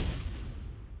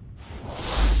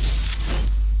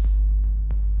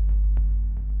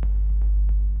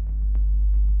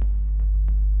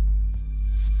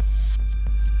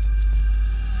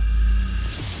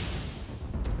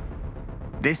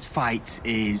 This fight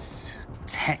is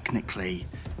technically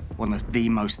one of the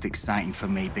most exciting for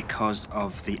me because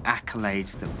of the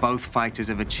accolades that both fighters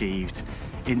have achieved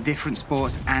in different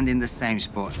sports and in the same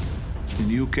sport.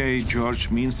 In UK, George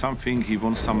means something. He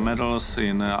won some medals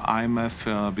in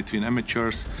IMF between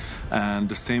amateurs, and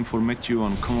the same for Matthew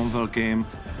on Commonwealth game.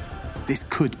 This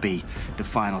could be the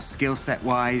final, skill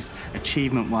set-wise,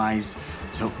 achievement-wise.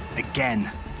 So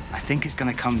again, I think it's going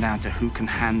to come down to who can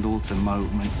handle the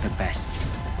moment the best.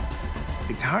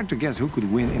 It's hard to guess who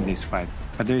could win in this fight,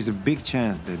 but there is a big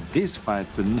chance that this fight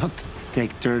will not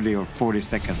take 30 or 40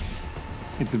 seconds.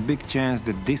 It's a big chance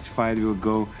that this fight will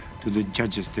go to the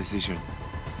judge's decision.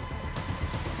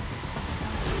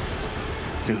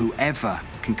 So whoever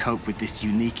can cope with this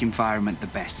unique environment the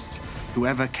best,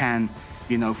 whoever can,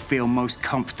 you know, feel most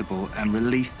comfortable and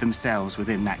release themselves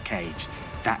within that cage,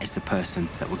 that is the person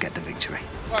that will get the victory.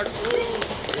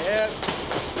 Yeah.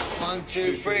 1,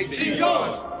 2, 3,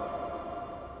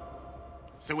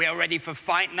 So we are ready for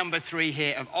fight number 3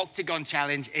 here of Oktagon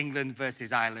Challenge, England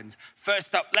versus Ireland.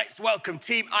 First up, let's welcome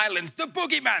Team Ireland's the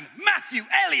boogeyman, Matthew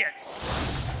Elliott.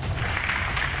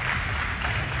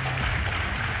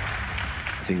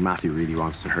 I think Matthew really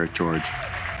wants to hurt George.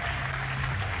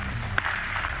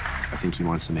 I think he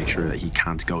wants to make sure that he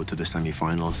can't go to the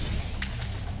semi-finals.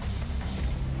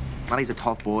 Well, he's a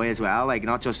tough boy as well, like,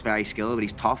 not just very skilled, but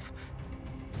he's tough.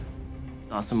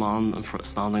 That's a man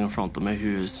standing in front of me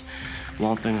who is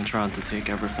wanting and trying to take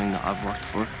everything that I've worked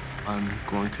for. I'm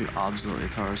going to absolutely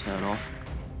tear his head off.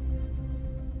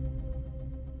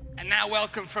 And now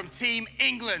welcome from Team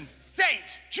England,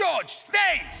 St. George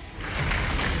Staines.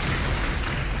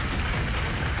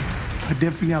 I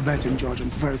definitely have better than George. I'm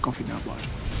very confident about it.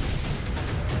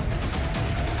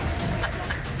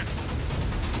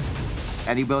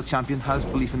 Any world champion has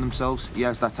belief in themselves. He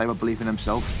has that type of belief in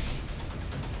himself.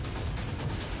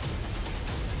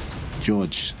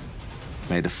 George,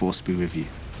 may the force be with you.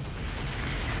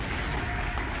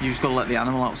 You just gotta let the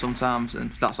animal out sometimes,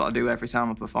 and that's what I do every time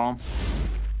I perform.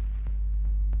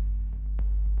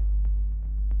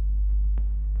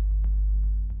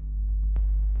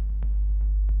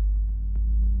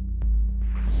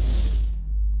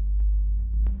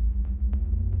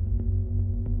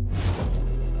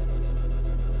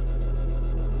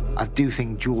 I do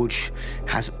think George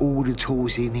has all the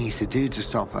tools he needs to do to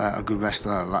stop a good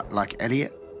wrestler like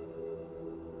Elliott.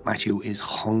 Matthew is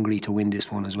hungry to win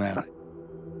this one as well.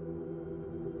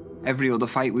 Every other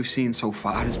fight we've seen so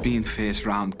far has been first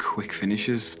round quick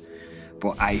finishes,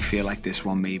 but I feel like this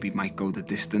one maybe might go the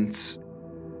distance.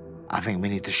 I think we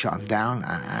need to shut him down,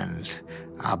 and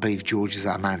I believe George is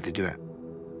our man to do it.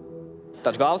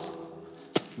 Touch goals.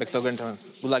 McHugh,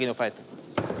 good luck in your fight.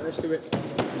 Let's do it.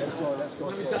 Let's go, let's go.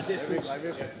 Use that distance.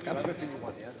 Everything you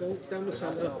want, yeah? Don't stand the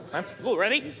centre. Go,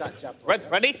 ready? Use that jab.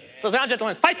 Ready? First round,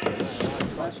 gentlemen. Fight!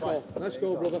 Let's go. Let's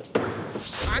go, brother.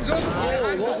 Hands up! Oh,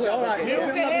 lovely. All right, here,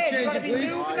 level changing,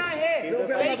 please. Little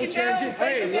bit of level changing.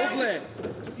 Hey, lovely.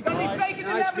 You got to be faking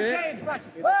the level change,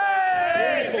 Matthew.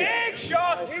 Hey! Big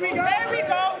shots! Here we go!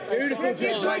 Beautiful,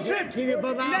 George. Let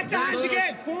the hands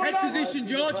again. Head position,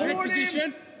 George. Head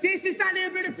position. This is that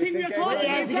little bit of thing we're talking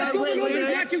about.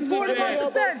 Matthew, Pour him off the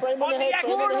fence.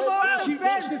 Pour him off the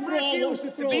fence, Matthew.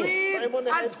 Breathe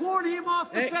and pour him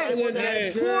off the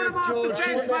fence. Pour him off the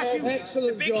fence, Matthew.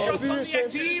 Excellent, George. Watch the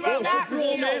throw,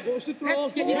 mate. Watch the throw.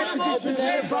 Get your head position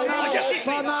there.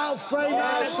 Bam out, frame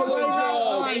out, frame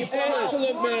out.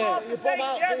 Excellent, mate.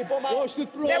 Watch the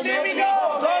throw, mate. There we go.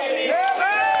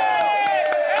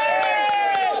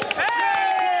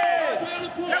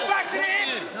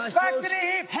 Back to the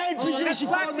hip. Head position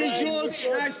for me, George.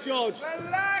 Nice, George.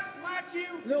 Relax, Matthew.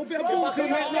 Little bit of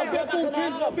bumping,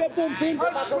 little bit of bumping.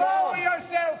 Control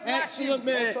yourself, Matthew. Excellent,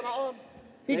 mate.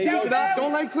 Dig down that,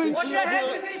 don't let clinch. What's your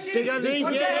head position? Dig on deep,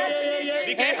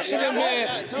 yeah. Excellent, mate.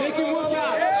 Make it work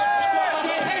out.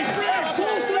 Hey, Fred,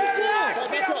 post on the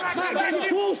floor. Matt, get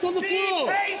post on the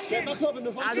floor. Get back up in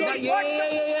the Post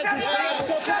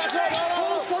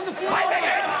on the floor.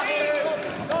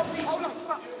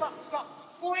 Stop.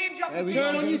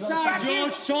 Turn on your side,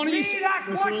 George. Turn on your side.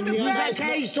 Use that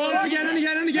cage. Turn it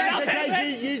again.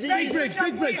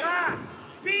 Big bridge.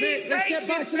 Mate, let's get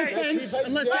back to the fence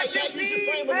and let's get...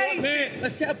 Mate,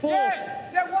 let's get a pause.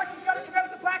 Now watch, he's got to come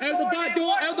out the back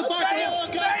door. Out the back door.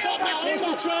 Here's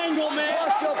the triangle, mate.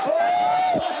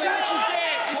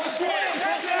 This is it.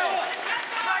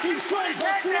 Keep straight,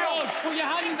 George. Put your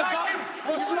hand in the back.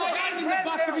 Put your right hand in the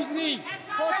back of his knee.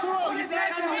 Put his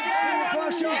head in the back.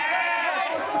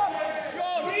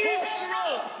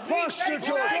 Posture,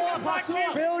 George.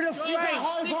 Build a frame.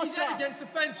 Stick his head against the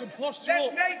fence and posture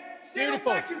up.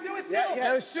 Beautiful. Yeah.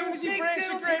 Now, as soon as he breaks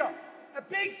a grip, A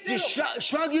big Just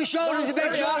shrug your shoulders a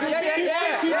bit, George.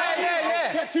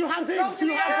 Yeah. Get 2 hands in. 2 hands in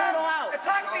or out.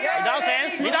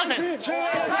 He doesn't.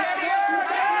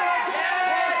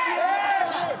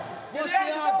 What's the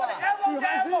armbar? 2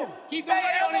 hands in. Keep the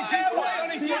weight on him.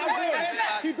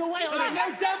 Keep the weight on him. No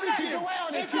damage. Keep the weight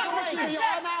on him. Keep the weight. Get your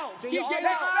arm out. Get your arm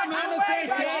out. And the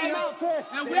face. Get your arm out first.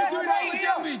 Now we're doing all the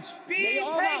damage. Get your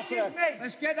arm out first.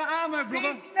 Let's get the arm out,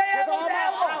 brother. Get the arm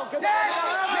out. Get the arm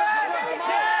out.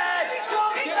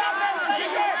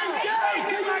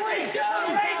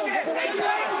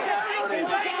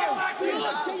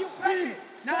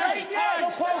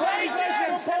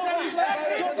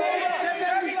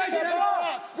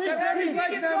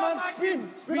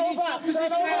 Spin over.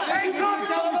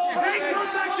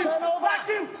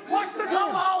 Watch the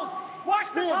toe hold. Watch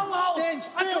the toe hold. And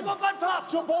come up on top.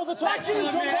 Jump over top.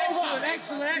 Excellent.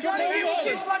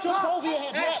 Jump over your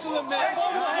head. Excellent, man.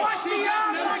 Watch the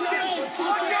arm.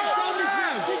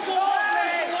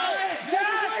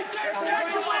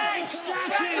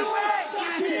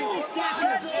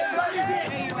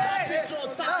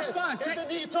 To the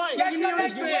knee tight. Get your knee on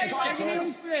his face. Get your knee on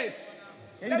his face.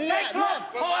 Damage him.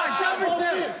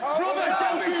 Brother,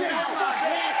 damage him.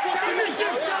 Damage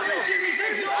him. He's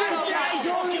exhausted.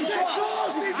 He's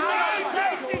exhausted.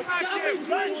 Damage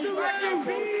wins the round.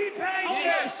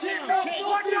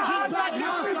 Watch your hands.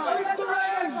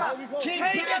 Kick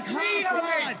back half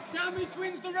guard. Damage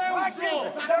wins the round,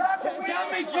 bro.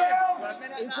 Damage him.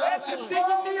 Stick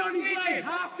your knee on his leg.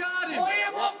 Half guard him. Play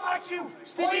him up, Matthew.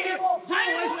 Stick him up.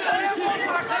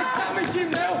 Let's damage him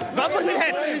now.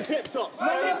 Square his hips up.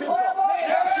 Square his hips up.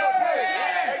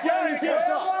 Square his hips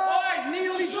up. Alright, knee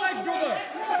on his leg, brother.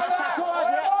 That's that guard,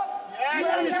 yeah.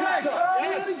 Square his hips up.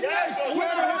 Square his hips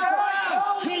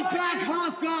up. Keep back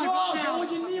half guard. I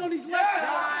want your knee on his leg.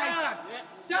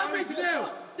 Damage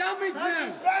now. Damage now.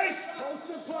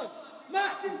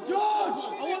 Matt, George, I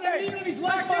want the knee on his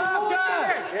leg for half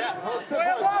guard. Yeah, hold the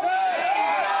punch.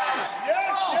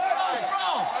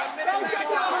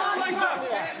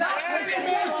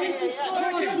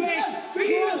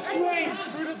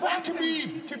 Through the back, Khabib.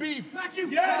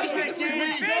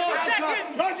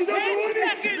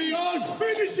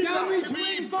 Finish it. Damage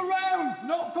wins the round,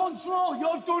 not control.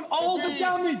 You've done all the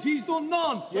damage. He's done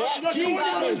none. Yeah, keep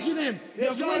damaging him.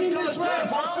 You're winning this round.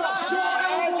 Short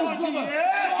elbows, brother.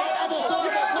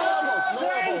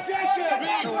 30 seconds.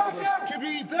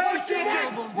 Khabib, 30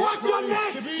 seconds. Watch your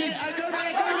neck.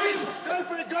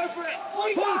 Go for it.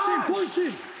 Punch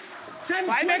him. 10,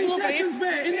 20 seconds,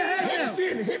 mate. In the head now.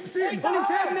 Hips in. On his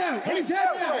head now.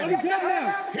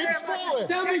 Hips forward.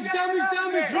 Damage.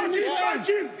 Watch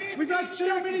him. We've had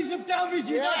 2 minutes of damage.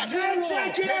 He's had 0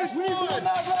 seconds. We've won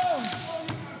that round.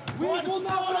 We've won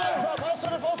that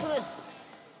round. Boston.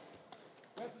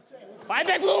 Fight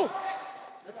back, Blue.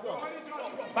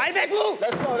 Fight back, Blue.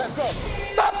 Let's go.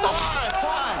 Stop.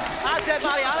 Time. That's it,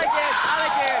 Paddy. And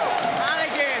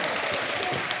again.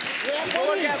 Go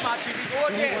again, Matthew. Go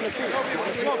again.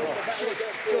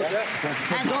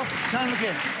 Hands off, turn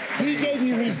again. He gave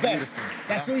you his best.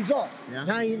 That's what he got. Yeah.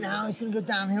 Now he's going to go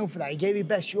downhill for that. He gave you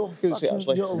best. You're a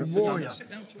warrior.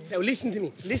 Now listen to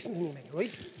me, mate,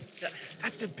 right?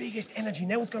 That's the biggest energy.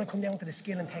 Now it's going to come down to the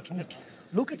skill and technique.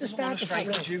 Look at the start of that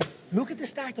round. Look at the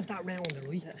start of that round,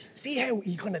 right? See how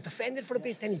he kind of defended for a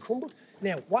bit, then he crumbled.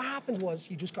 Now, what happened was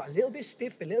you just got a little bit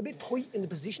stiff, a little bit tight in the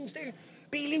positions there.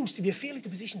 Be loose if you feel like the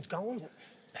position's going.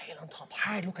 Bail on top,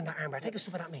 hard look in that armbar. Take a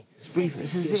sub of that, mate. It's brief,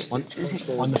 this is it. On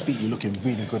the feet, you're looking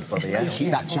really good, brother, yeah?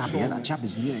 Keep that jab, yeah? That jab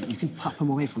is near. You can pop him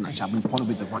away from that jab and follow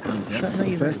with the right hand,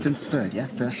 yeah? First and third, yeah?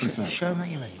 First and third. Show him that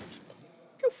you're ready.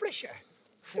 Go fresher.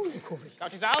 Full recovery.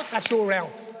 Couch is out. That's your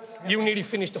round. You nearly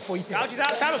finished the fight. Couch is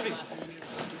out. Saddle, please.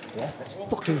 Yeah, let's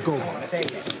fucking go. Say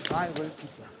this.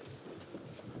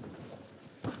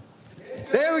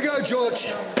 There we go,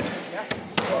 George.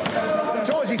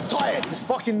 George, he's tired. He's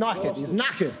fucking knackered. He's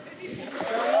knackered. Keep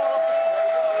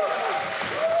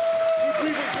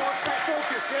breathing, George. Stay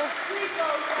focused, yeah?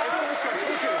 Stay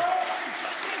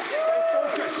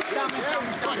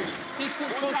focused.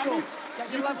 Distance control.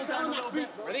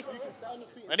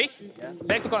 Ready? Yeah.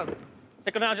 Back to corner.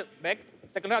 Second round, back.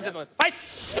 Second round, gentlemen. Fight!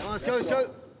 Let's go.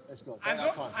 Let's go. Hands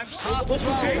up.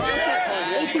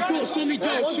 Uppercuts for me,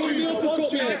 George. Show the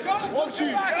uppercut, man. 1,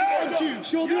 2.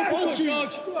 Show the uppercut,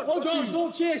 George. George,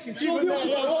 don't chase him. Show the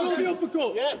uppercut. Show the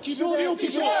uppercut. Yeah, keep Show the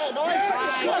uppercut.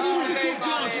 it there.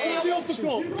 Nice. Show the uppercut,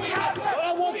 George. Show the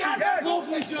uppercut.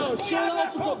 Lovely, George. Show the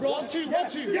uppercut, bro. 1, 2.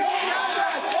 Yes.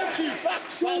 1, 2. Back.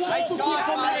 Show the uppercut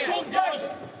from the strong, George.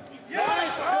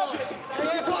 Nice, George.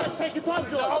 Take your time,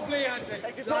 George.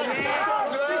 Take your time.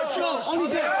 George, on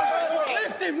his head.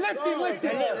 Lift him. Lift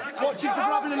him. Watch him for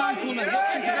grabbing an ankle now.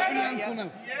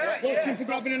 Watch him for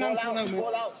grabbing an ankle now, mate.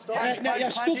 Yeah,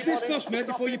 stuff this first, mate,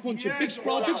 before you punch him. Big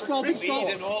sprawl. Big sprawl. Watch him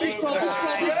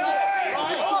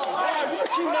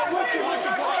now, work him.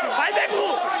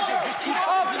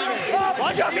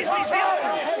 Watch out, he's stay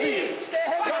heavy.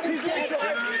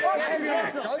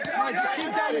 Just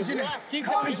keep damaging him. Keep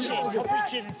damaging him.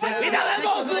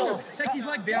 Take his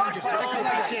leg behind you.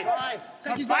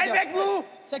 Take his leg out.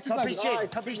 Take his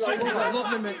leg out.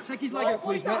 Lovely, mate. Take his leg out,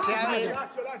 please, mate.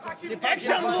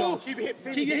 Action, Blue. Keep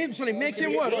your hips on him. Make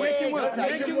him work. Make him work.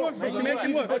 Make him work. Make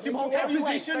him work. Get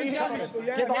position and challenge.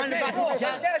 Get behind the back.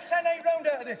 Let's get a 10-8 round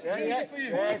out of this. It's easy for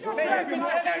you. Make a good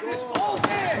 10-8 this all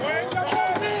day.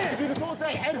 All day. Do this all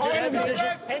day. Head higher in position.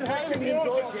 Head higher in the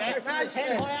George. Head higher.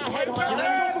 Head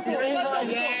higher.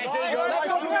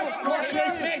 Cross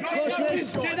wrist. Cross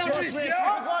wrist. Take that wrist.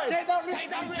 Take that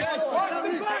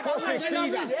wrist. Cross wrist.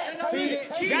 Feed it.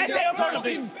 Feed it.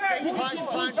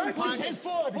 Punch. Head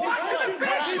forward.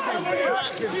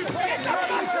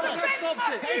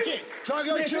 Take it. Try to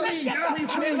go to knees.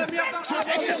 Squeeze knees.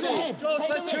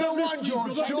 2-1,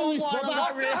 George. 2-1 on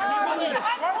that wrist.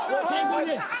 Take the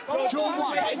wrist.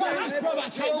 2-1. Take the wrist, brother. 2-1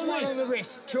 on the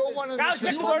wrist. 2-1 on the wrist.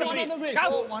 2-1 on the wrist.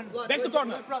 Back to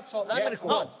corner. No,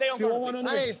 stay on corner. 2-1 on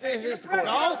the wrist.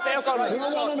 No, stay on corner.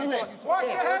 2-1 on the wrist.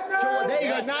 There you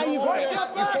go. Now you got it. You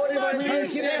thought you were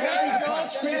making it.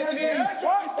 Squeeze the knees.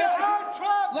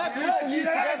 Left hook.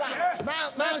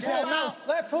 Mount.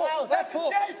 Left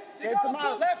hook. Get him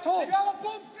out. Left hook.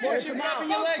 Watch him grabbing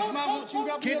your legs, man. Watch him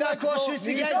grabbing your legs. Keep that cross wrist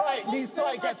again. Knees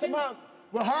tight. Get him out.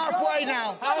 We're halfway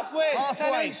now. Halfway.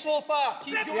 10-8 so far.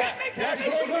 Keep doing it.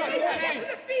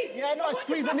 Yeah, no,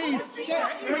 squeeze the knees. Squeeze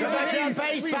the knees.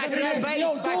 Back to the base.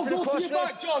 Back to the cross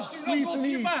wrist. Squeeze the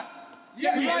knees.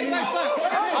 Yeah, right, left side.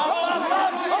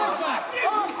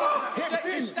 Hips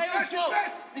in. Stay on top.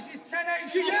 This is 10-8.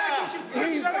 Yeah. Keep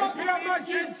it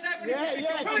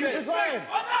going.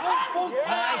 Punch.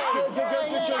 Nice, good.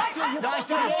 Nice.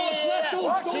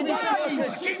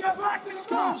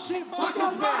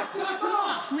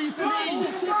 Squeeze the knees.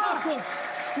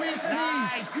 Squeeze the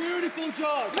knees. Beautiful,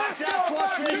 George. Let's go,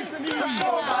 squeeze the knees.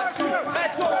 Let's go,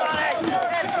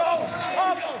 let's go.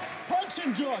 Punch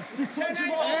him, George. Just punch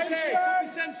him up.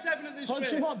 Punch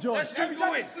him up, George.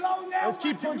 Let's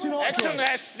keep punching up,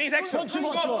 George. Needs action. Punch him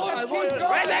up, George.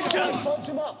 Red action. Punch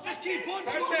him up. Just keep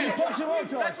punching him. Keep punching him up,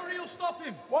 George. Referee will stop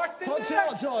him. Punch him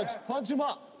up, George. Punch him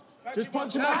up. Just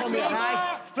punch him up from here. Nice.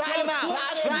 Flatten him out.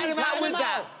 Flatten him out with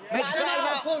that. Flatten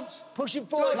him out. Push him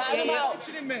forward. Flatten him out.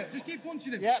 Punching him, mate. Just keep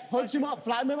punching him. Yeah, punch him up.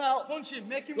 Flatten him out. Punch him.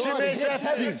 Make him work. 2 minutes left.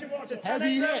 Heavy.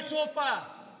 Heavy hits. So far.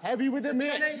 Heavy with the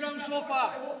mitts. 10-8 rounds so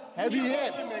far. Heavy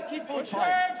hits. Keep punching.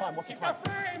 Time. What's the time?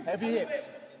 Heavy hits.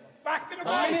 Back to the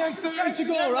base. 30 to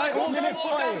go, right? 1 minute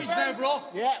 5 now, bro.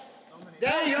 Yeah.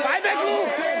 There you go.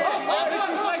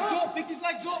 Pick his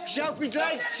legs up. Shelf his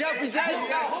legs. Yeah.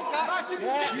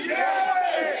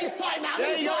 It's tight now.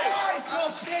 There you go.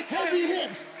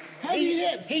 Heavy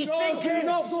hits. He's thinking.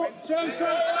 Turn.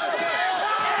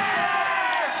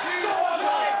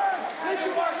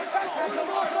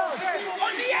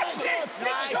 On the exit!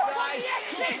 Nice!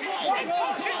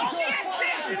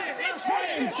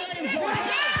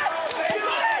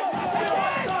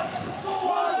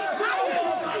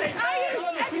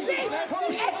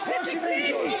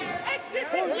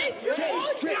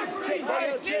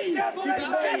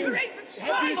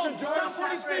 Stop on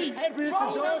his feet!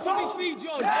 Stop on his feet,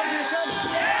 George!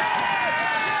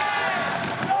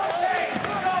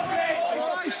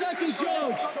 40 seconds,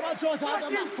 George! Come on, George, I've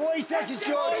done that. 40 seconds,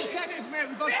 George! 40 seconds, mate,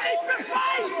 we've got finish the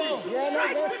fight! Yeah, no,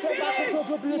 let's get back into a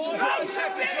good position, George.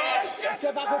 Let's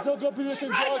get back into a good position,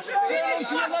 George. Turn on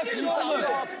to your left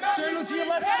shoulder. Turn on to your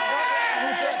left shoulder.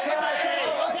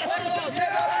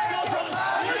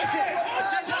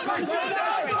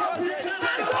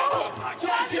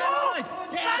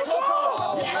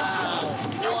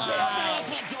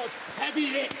 Heavy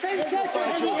hits. 10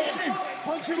 seconds.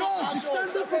 Punch him. George, just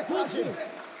stand up and punch him.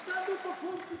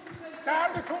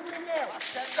 Start the company now.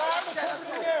 Start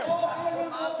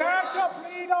up,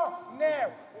 leader, now.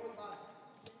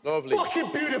 Lovely.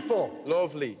 Fucking beautiful.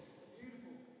 Lovely.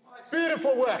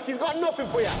 Beautiful work. He's got nothing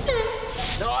for you.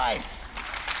 Nice.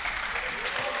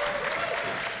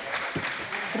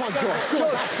 Come on, George.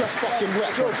 That's the fucking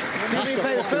work. George, that's the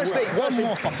fucking work. One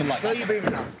more fucking like that. Slow your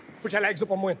breathing now. Put your legs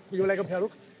up on one. Put your leg up here,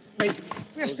 look. Mate,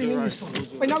 we're spinning this for.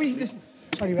 I know you, listen.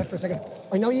 Sorry, ref, for a second.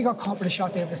 I know you got caught with a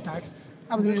shot there at the start.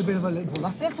 That was a little bit of a little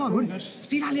pull-up. That's all good.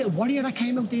 See that little warrior that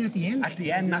came out there at the end? At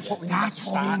the end, that's what we need to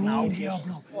start now.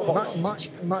 Much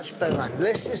better round.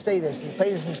 Let's just say this. Let's play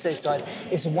this on the safe side.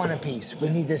 It's a one apiece. We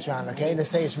need this round, okay? Let's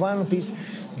say it's one apiece.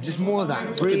 Just more of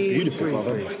that. Breathe.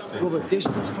 Brother,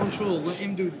 distance control. Let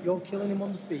him do. You're killing him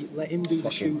on the feet. Let him do the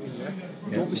shooting. Yeah?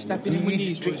 Don't be stepping in with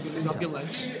knees. He's going to grab your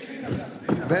legs.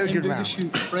 Very good round. Let him do the shooting.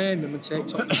 Frame him and take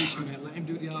top position, mate. Let him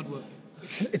do the hard work.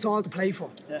 It's all to play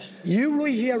for. Yeah. You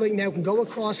right here, right now, can go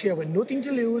across here with nothing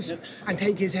to lose and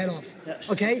take his head off. Yeah.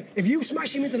 Okay? If you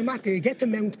smash him into the mat there, you get the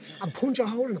mount and punch a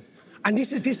hole in him. And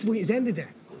this is where it's ended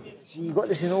there. So you got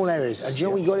this in all areas. And do you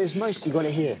know where you got this most? You got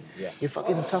it here. Yeah. You're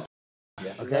fucking top.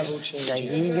 Yeah. Okay? Yeah,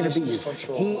 he ain't gonna beat you.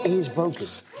 He is broken.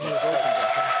 Give me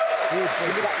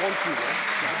that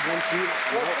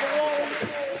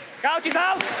 1-2, Couches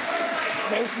out!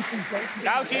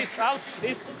 Couches out,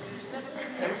 please.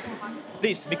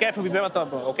 Please, be careful with Beba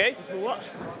Tapal, okay?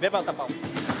 Beba Tapal.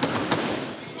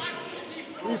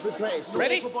 Who's the greatest?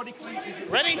 Ready?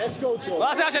 Ready? Let's go, George.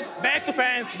 Last action, back to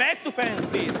fence,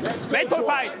 please. Let's go, wait for George.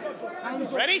 fight.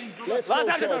 Ready? Let's last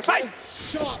go, action, George. fight.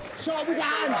 Shot with the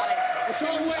hands.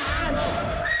 Shot with the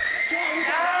hands. Shot with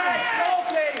the hands.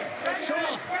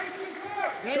 Shot.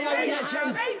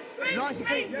 Nice.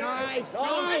 Hands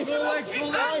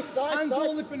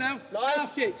only for now.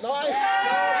 Nice. There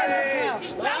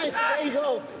you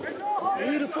go.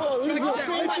 Beautiful.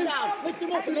 Sit him back down. Lift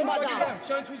him up. Sit him back down.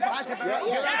 Turn to his back. Turn to his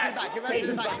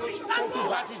back.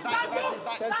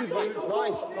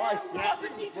 Nice.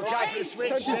 Watch out for the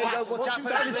switch.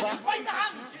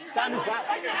 Stand his back.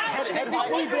 Head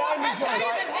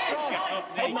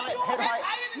height.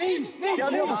 Knees. Get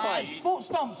on the other side. Foot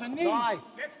stomps and knees.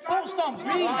 Nice. Foot stomps,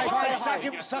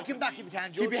 knees. Suck him back if you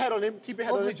can, George. Keep your head on him.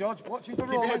 Lovely, George. Watch him for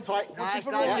Keep your head tight. Nice. Keep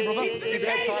your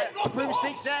head tight.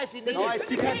 Broomsticks there if you need it. Nice.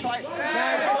 Keep your head tight.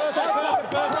 Nice.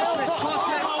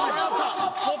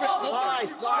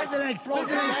 Split the legs.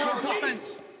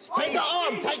 Offense. Take that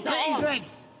arm. Take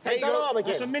that arm again.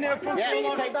 It's a minute of control.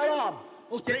 Yeah, take that arm.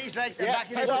 Split his legs and back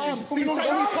in Take his that arm. punches. He's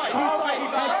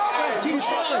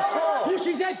tight. Push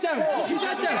his head down. Push his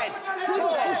head down.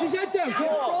 Push his head down.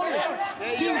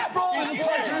 Keep sprawling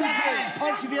until his hands break.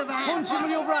 Punch with the other hand. Punch him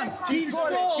with the other hand. Keep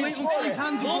sprawling until his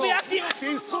hands are broke.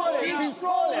 Keep sprawling.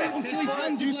 Until his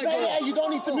hands are You stay there. You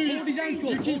don't need to move. Hold his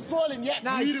ankle. You keep sprawling.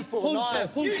 Yeah, beautiful. Punch there.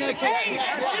 Use the cage on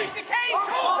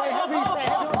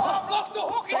top. Block the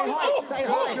hook. Stay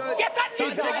high. Get that knee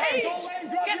to the cage.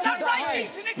 Get that right knee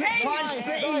to the cage.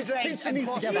 Pinch your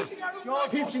knees together.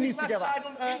 Pinch your knees together.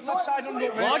 Left side on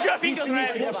rope. Watch your fingers, Pinch your knees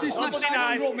man. together. This left side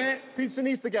on rope, mate. Pinch the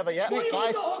knees together, yeah?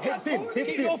 Nice. Hips in.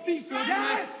 Keep your feet firm.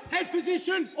 Yes. Head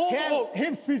position.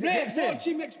 Hips in. Watch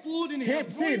him exploding here.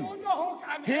 Hips in.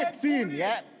 Hips in,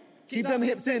 yeah? Keep them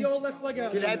hips in. Your left leg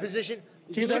out. Good head position.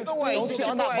 Keep them. Don't sit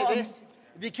on that bottom. This.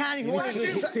 If you can, if you You want need to to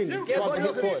keep hips in. get Drop the body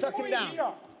hips up and forward. suck him down.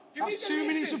 That's 2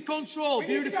 minutes of control.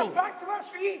 Beautiful. Back to our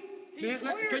feet. Mate,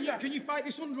 can you fight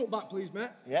this under up back, please, mate?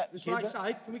 Yeah, This keep right it.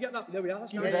 side. Can we get that? There we are.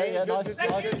 That's Keep nice. it there, yeah, nice.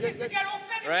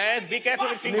 Red, be careful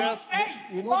with fingers.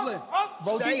 Lovely.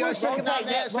 There you go, suck him down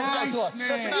there. Suck him down to us. Nice,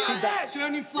 Suck him mate. down.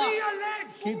 Turn him flat.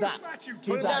 Keep that.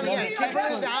 Put him down again. Keep him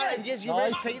down and gives you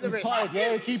Nice. rest. Take the He's risk. tired,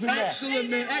 yeah, keep him there. Excellent,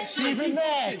 mate. Excellent. Keep him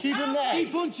there. Keep him there.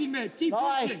 Keep punching, mate. Keep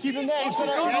punching. Nice, keep him there. He's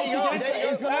gonna explode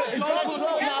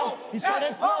now. He's trying to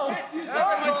explode.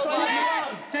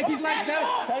 Take his legs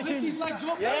out. Take Lift him. his legs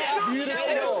up. Yeah,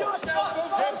 beautiful.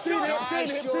 Hips in. Spin the legs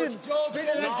again, George. Spin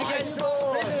the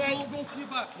legs. Go to your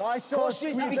back. Nice, George.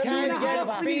 Squeeze them knees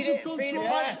together. Feed it.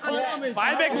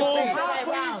 Fight back low.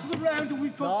 Halfway into the round and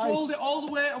we've controlled it all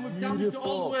the way and we've damaged it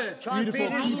all the way. Try and feed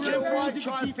it. You too wide.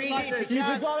 Try and feed it if you Keep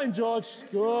can. it going, George.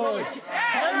 Good.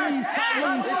 Tight knees.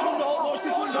 Watch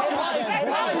this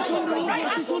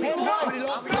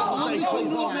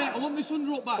under up, mate. I want this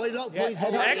under up back.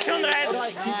 Action, Red.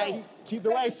 Keep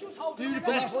the waist.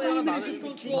 Beautiful. That's 3 minutes of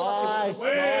control. Nice.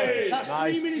 That's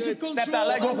 3 minutes of control. Step that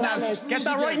leg up now. Get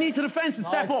that right knee to the fence and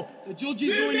step up. The judge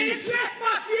is going in. The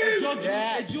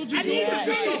judge is going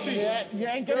in. Yeah, you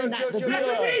ain't getting that. Good.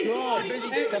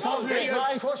 Step over it.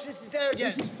 Nice. This is there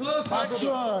again. That's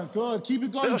good. Keep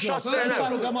it going, George. shots there now.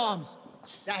 Time with them arms.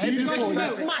 Beautiful. You're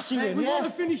smashing him, We yeah? want to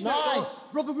finish now. Nice.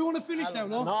 Brother, we want to finish now,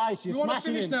 no? Nice, you're We wanna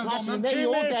smashing finish him, now, smashing him. man.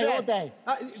 There, all day.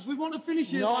 If we want to finish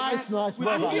here. Nice, brother. Good.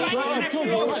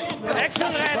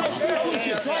 Action, Red.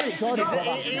 Got it.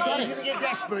 He's going to get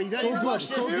desperate. You don't need to watch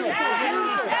this. So good.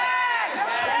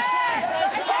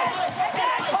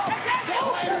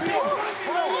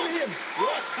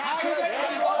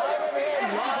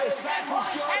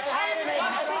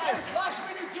 Last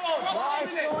minute, George.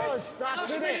 Nice, George. Last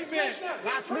minute.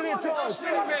 Last minute, George.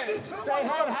 Stay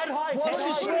head high. Watch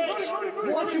the switch.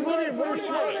 Watch you winning for the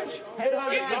switch. Head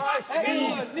high. Nice.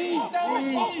 Knees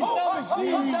damage.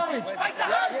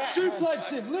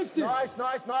 Suplex him. Lift him.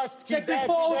 Nice. Take him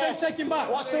forward, then take him back.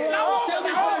 Watch the roll.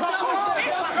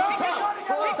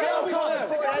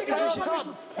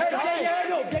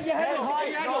 Get your head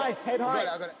up. Nice. Head high.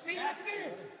 I got it.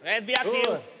 Red, be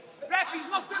active. Ref, he's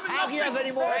not doing How do you have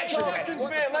any more extra?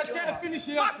 Let's get a finish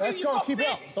here. Let's go, keep it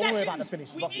up. Don't worry about the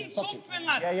finish. We need something,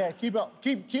 lad. Yeah, keep it up.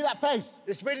 Keep that pace.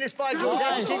 Let's win this fight, George.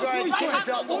 Keep going. 20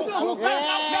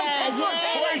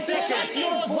 seconds.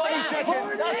 20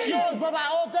 seconds. That's yours, brother.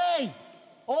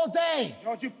 All day.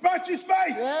 George, you punch his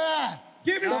face. Yeah.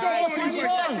 Give him some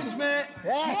seconds, man.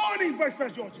 Yes. Morning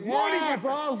breakfast, George. Yeah,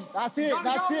 bro. That's it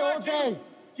all day.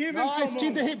 Give him some.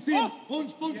 Keep the hips in.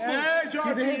 Punch. Yeah, George.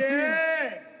 Keep the hips in.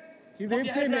 Keep the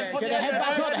hips in there. Get the head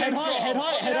back up. Head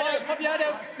high. Pop your head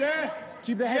out.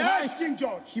 Keep the head high.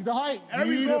 George. Keep the height.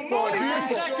 Beautiful.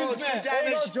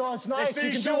 George, nice.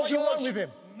 You can do what you want with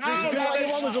him. You can do what you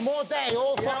want with him all day,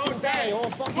 all fucking day. All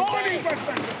fucking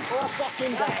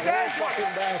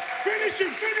day. Finish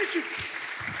him.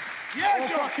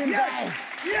 Yes, all fucking day.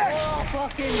 Yes. All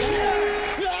fucking day.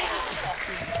 Yes.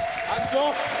 Hands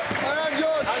up.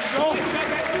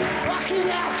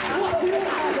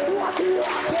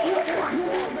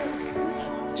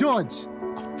 George. George,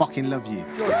 I fucking love you.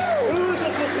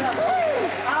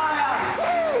 Jeez.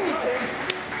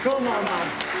 Come on, man.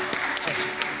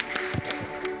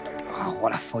 Oh,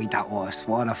 what a fight that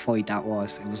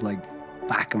was. It was like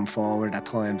back and forward at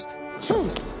times.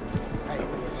 Jeez. Hey,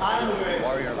 I'm a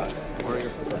warrior, lad.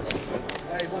 Warrior.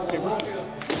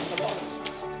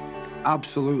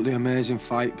 Absolutely amazing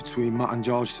fight between Matt and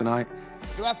George tonight.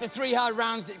 So after 3 hard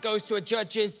rounds, it goes to a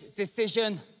judge's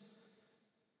decision.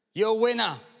 Your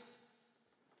winner,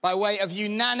 by way of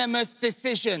unanimous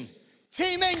decision,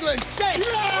 Team England, St.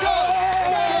 George!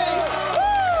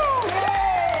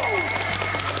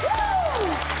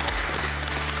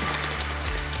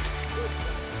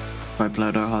 I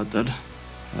played how I did.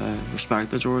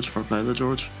 Respect the George for playing the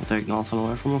George. I take nothing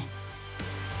away from him.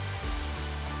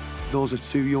 Those are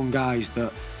two young guys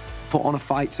that put on a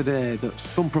fight today that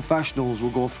some professionals will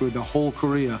go through their whole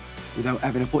career without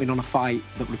ever putting on a fight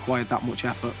that required that much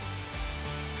effort.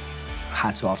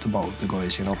 Hats off to both of the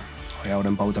guys, you know. I owe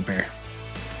them both a beer.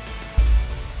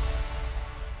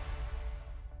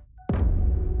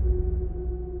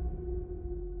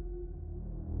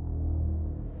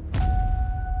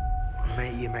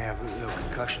 Mate, you may have a little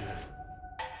concussion there.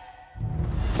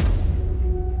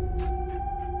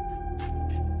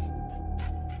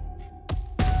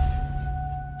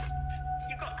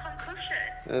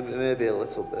 Maybe a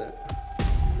little bit.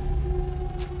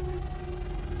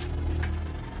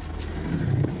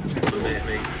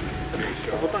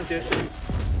 Hold on, Jason.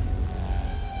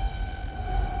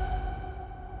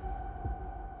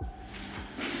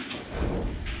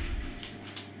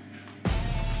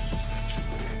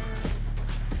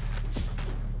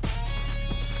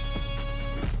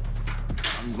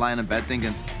 I'm lying in bed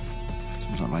thinking,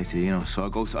 something's not right here, you know. So I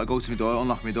go to my door,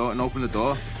 unlock my door, and open the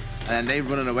door. And they're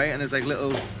running away, and there's like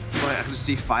little, I can just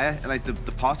see fire, and like the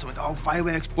pots. I went, oh,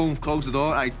 fireworks! Boom, close the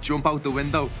door. And I jump out the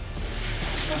window.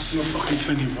 That's not fucking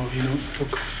funny, bro. You know,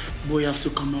 look, boy, have to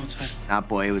come outside. That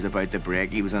boy was about to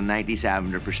break. He was on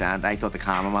 97%. I thought the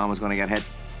cameraman was going to get hit.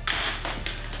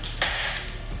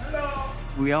 Hello.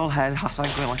 We all had Hassan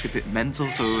going like a bit mental,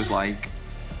 so it was like,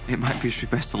 it might be just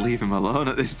best to leave him alone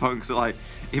at this point, because like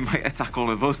he might attack one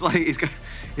of us. Like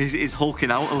he's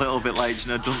hulking out a little bit, like,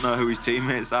 you know, don't know who his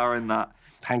teammates are in that.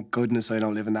 Thank goodness I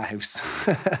don't live in that house.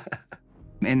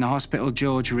 In the hospital,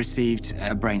 George received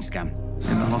a brain scan.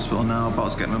 In the hospital now,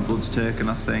 about to get my bloods taken,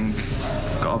 I think.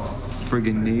 Got a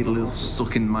friggin' needle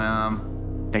stuck in my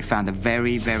arm. They found a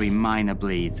very, very minor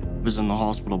bleed. He was in the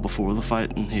hospital before the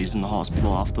fight, and he's in the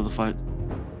hospital after the fight.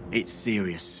 It's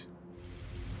serious.